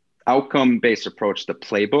outcome-based approach, the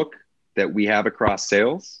playbook that we have across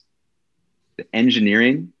sales, the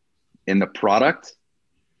engineering, and the product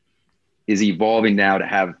is evolving now to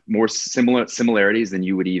have more similarities than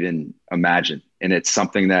you would even imagine. And it's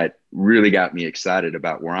something that really got me excited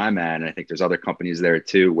about where I'm at. And I think there's other companies there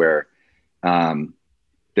too, where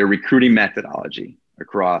their recruiting methodology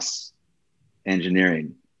across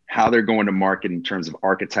engineering, how they're going to market in terms of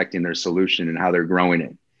architecting their solution and how they're growing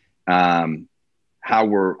it, how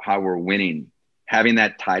we're winning, having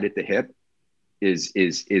that tied at the hip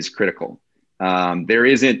is critical. There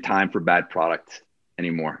isn't time for bad product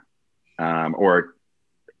anymore, or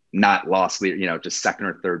not lost leader, just second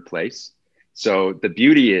or third place. So the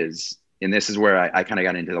beauty is, and this is where I kind of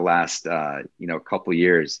got into the last couple of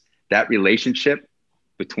years, that relationship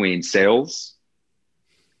between sales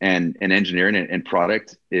and engineering and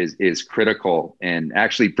product is critical, and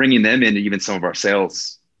actually bringing them into even some of our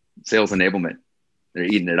sales enablement. They're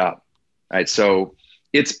eating it up. Right. So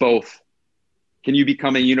it's both. Can you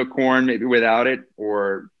become a unicorn maybe without it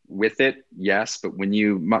or with it? Yes. But when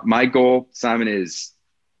my goal, Simon, is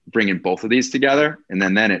bringing both of these together, and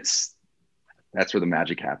then it's that's where the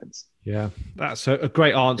magic happens. Yeah, that's a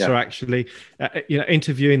great answer, actually.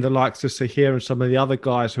 Interviewing the likes of Sahir and some of the other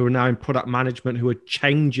guys who are now in product management, who are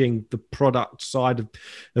changing the product side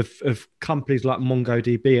of companies like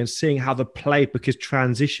MongoDB, and seeing how the playbook is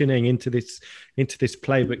transitioning into this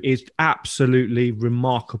playbook is absolutely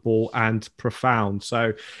remarkable and profound.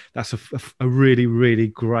 So that's a really, really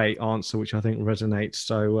great answer, which I think resonates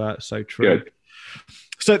so true. Good.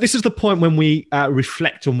 So this is the point when we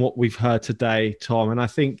reflect on what we've heard today, Tom. And I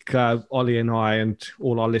think Ollie and I and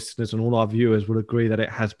all our listeners and all our viewers will agree that it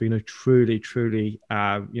has been a truly, truly,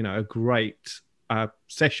 a great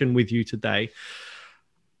session with you today.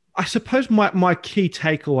 I suppose my key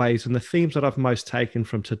takeaways and the themes that I've most taken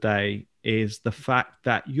from today is the fact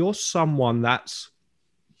that you're someone that's,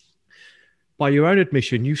 by your own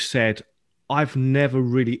admission, you said, I've never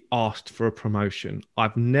really asked for a promotion.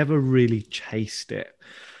 I've never really chased it.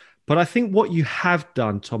 But I think what you have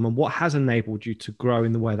done, Tom, and what has enabled you to grow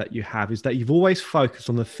in the way that you have, is that you've always focused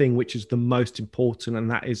on the thing which is the most important,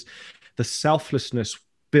 and that is the selflessness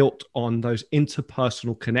built on those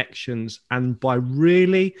interpersonal connections. And by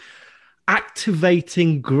really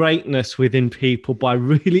activating greatness within people, by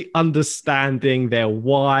really understanding their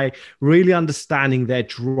why, really understanding their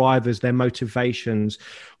drivers, their motivations,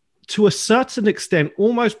 to a certain extent,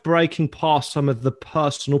 almost breaking past some of the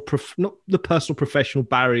not the personal professional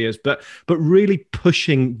barriers, but really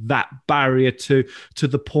pushing that barrier to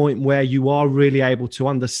the point where you are really able to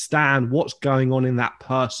understand what's going on in that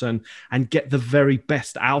person and get the very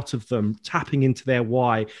best out of them, tapping into their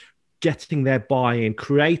why, getting their buy-in,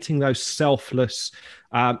 creating those selfless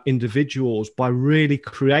individuals by really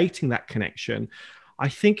creating that connection. I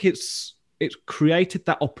think it's created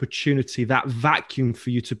that opportunity, that vacuum for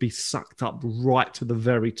you to be sucked up right to the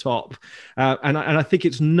very top. And I think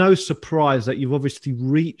it's no surprise that you've obviously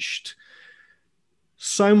reached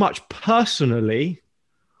so much personally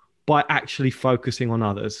by actually focusing on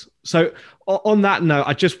others. So on that note,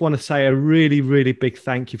 I just want to say a really, really big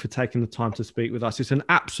thank you for taking the time to speak with us. It's an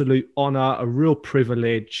absolute honor, a real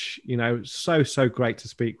privilege, so great to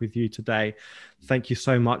speak with you today. Thank you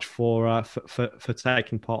so much for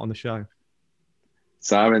taking part on the show.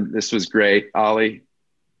 Simon, this was great. Ollie,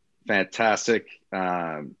 fantastic.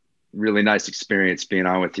 Really nice experience being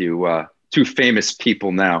on with you. Two famous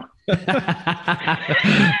people now.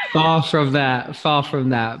 Far from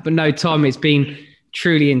that. But no, Tom, it's been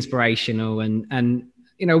truly inspirational. And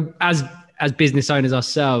as business owners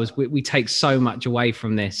ourselves, we take so much away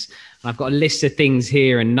from this. And I've got a list of things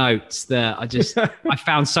here and notes that I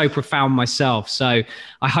found so profound myself. So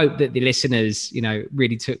I hope that the listeners,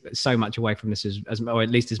 really took so much away from this or at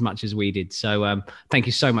least as much as we did. So thank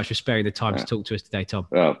you so much for sparing the time to talk to us today, Tom.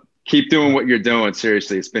 Well, keep doing what you're doing.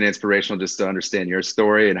 Seriously, it's been inspirational just to understand your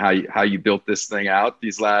story and how you built this thing out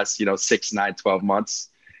these last, 6, 9, 12 months.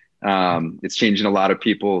 It's changing a lot of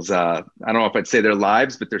people's, I don't know if I'd say their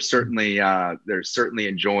lives, but they're certainly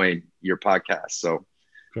enjoying your podcast. So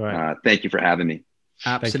thank you for having me.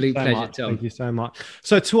 Absolute pleasure, Tom. Thank you so much.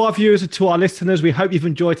 So to our viewers and to our listeners, we hope you've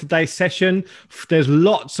enjoyed today's session. There's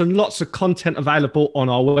lots and lots of content available on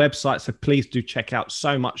our website. So please do check out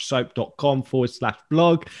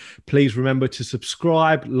somuchsoap.com/blog. Please remember to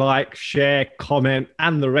subscribe, like, share, comment,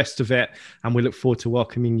 and the rest of it. And we look forward to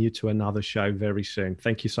welcoming you to another show very soon.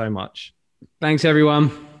 Thank you so much. Thanks,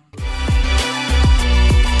 everyone.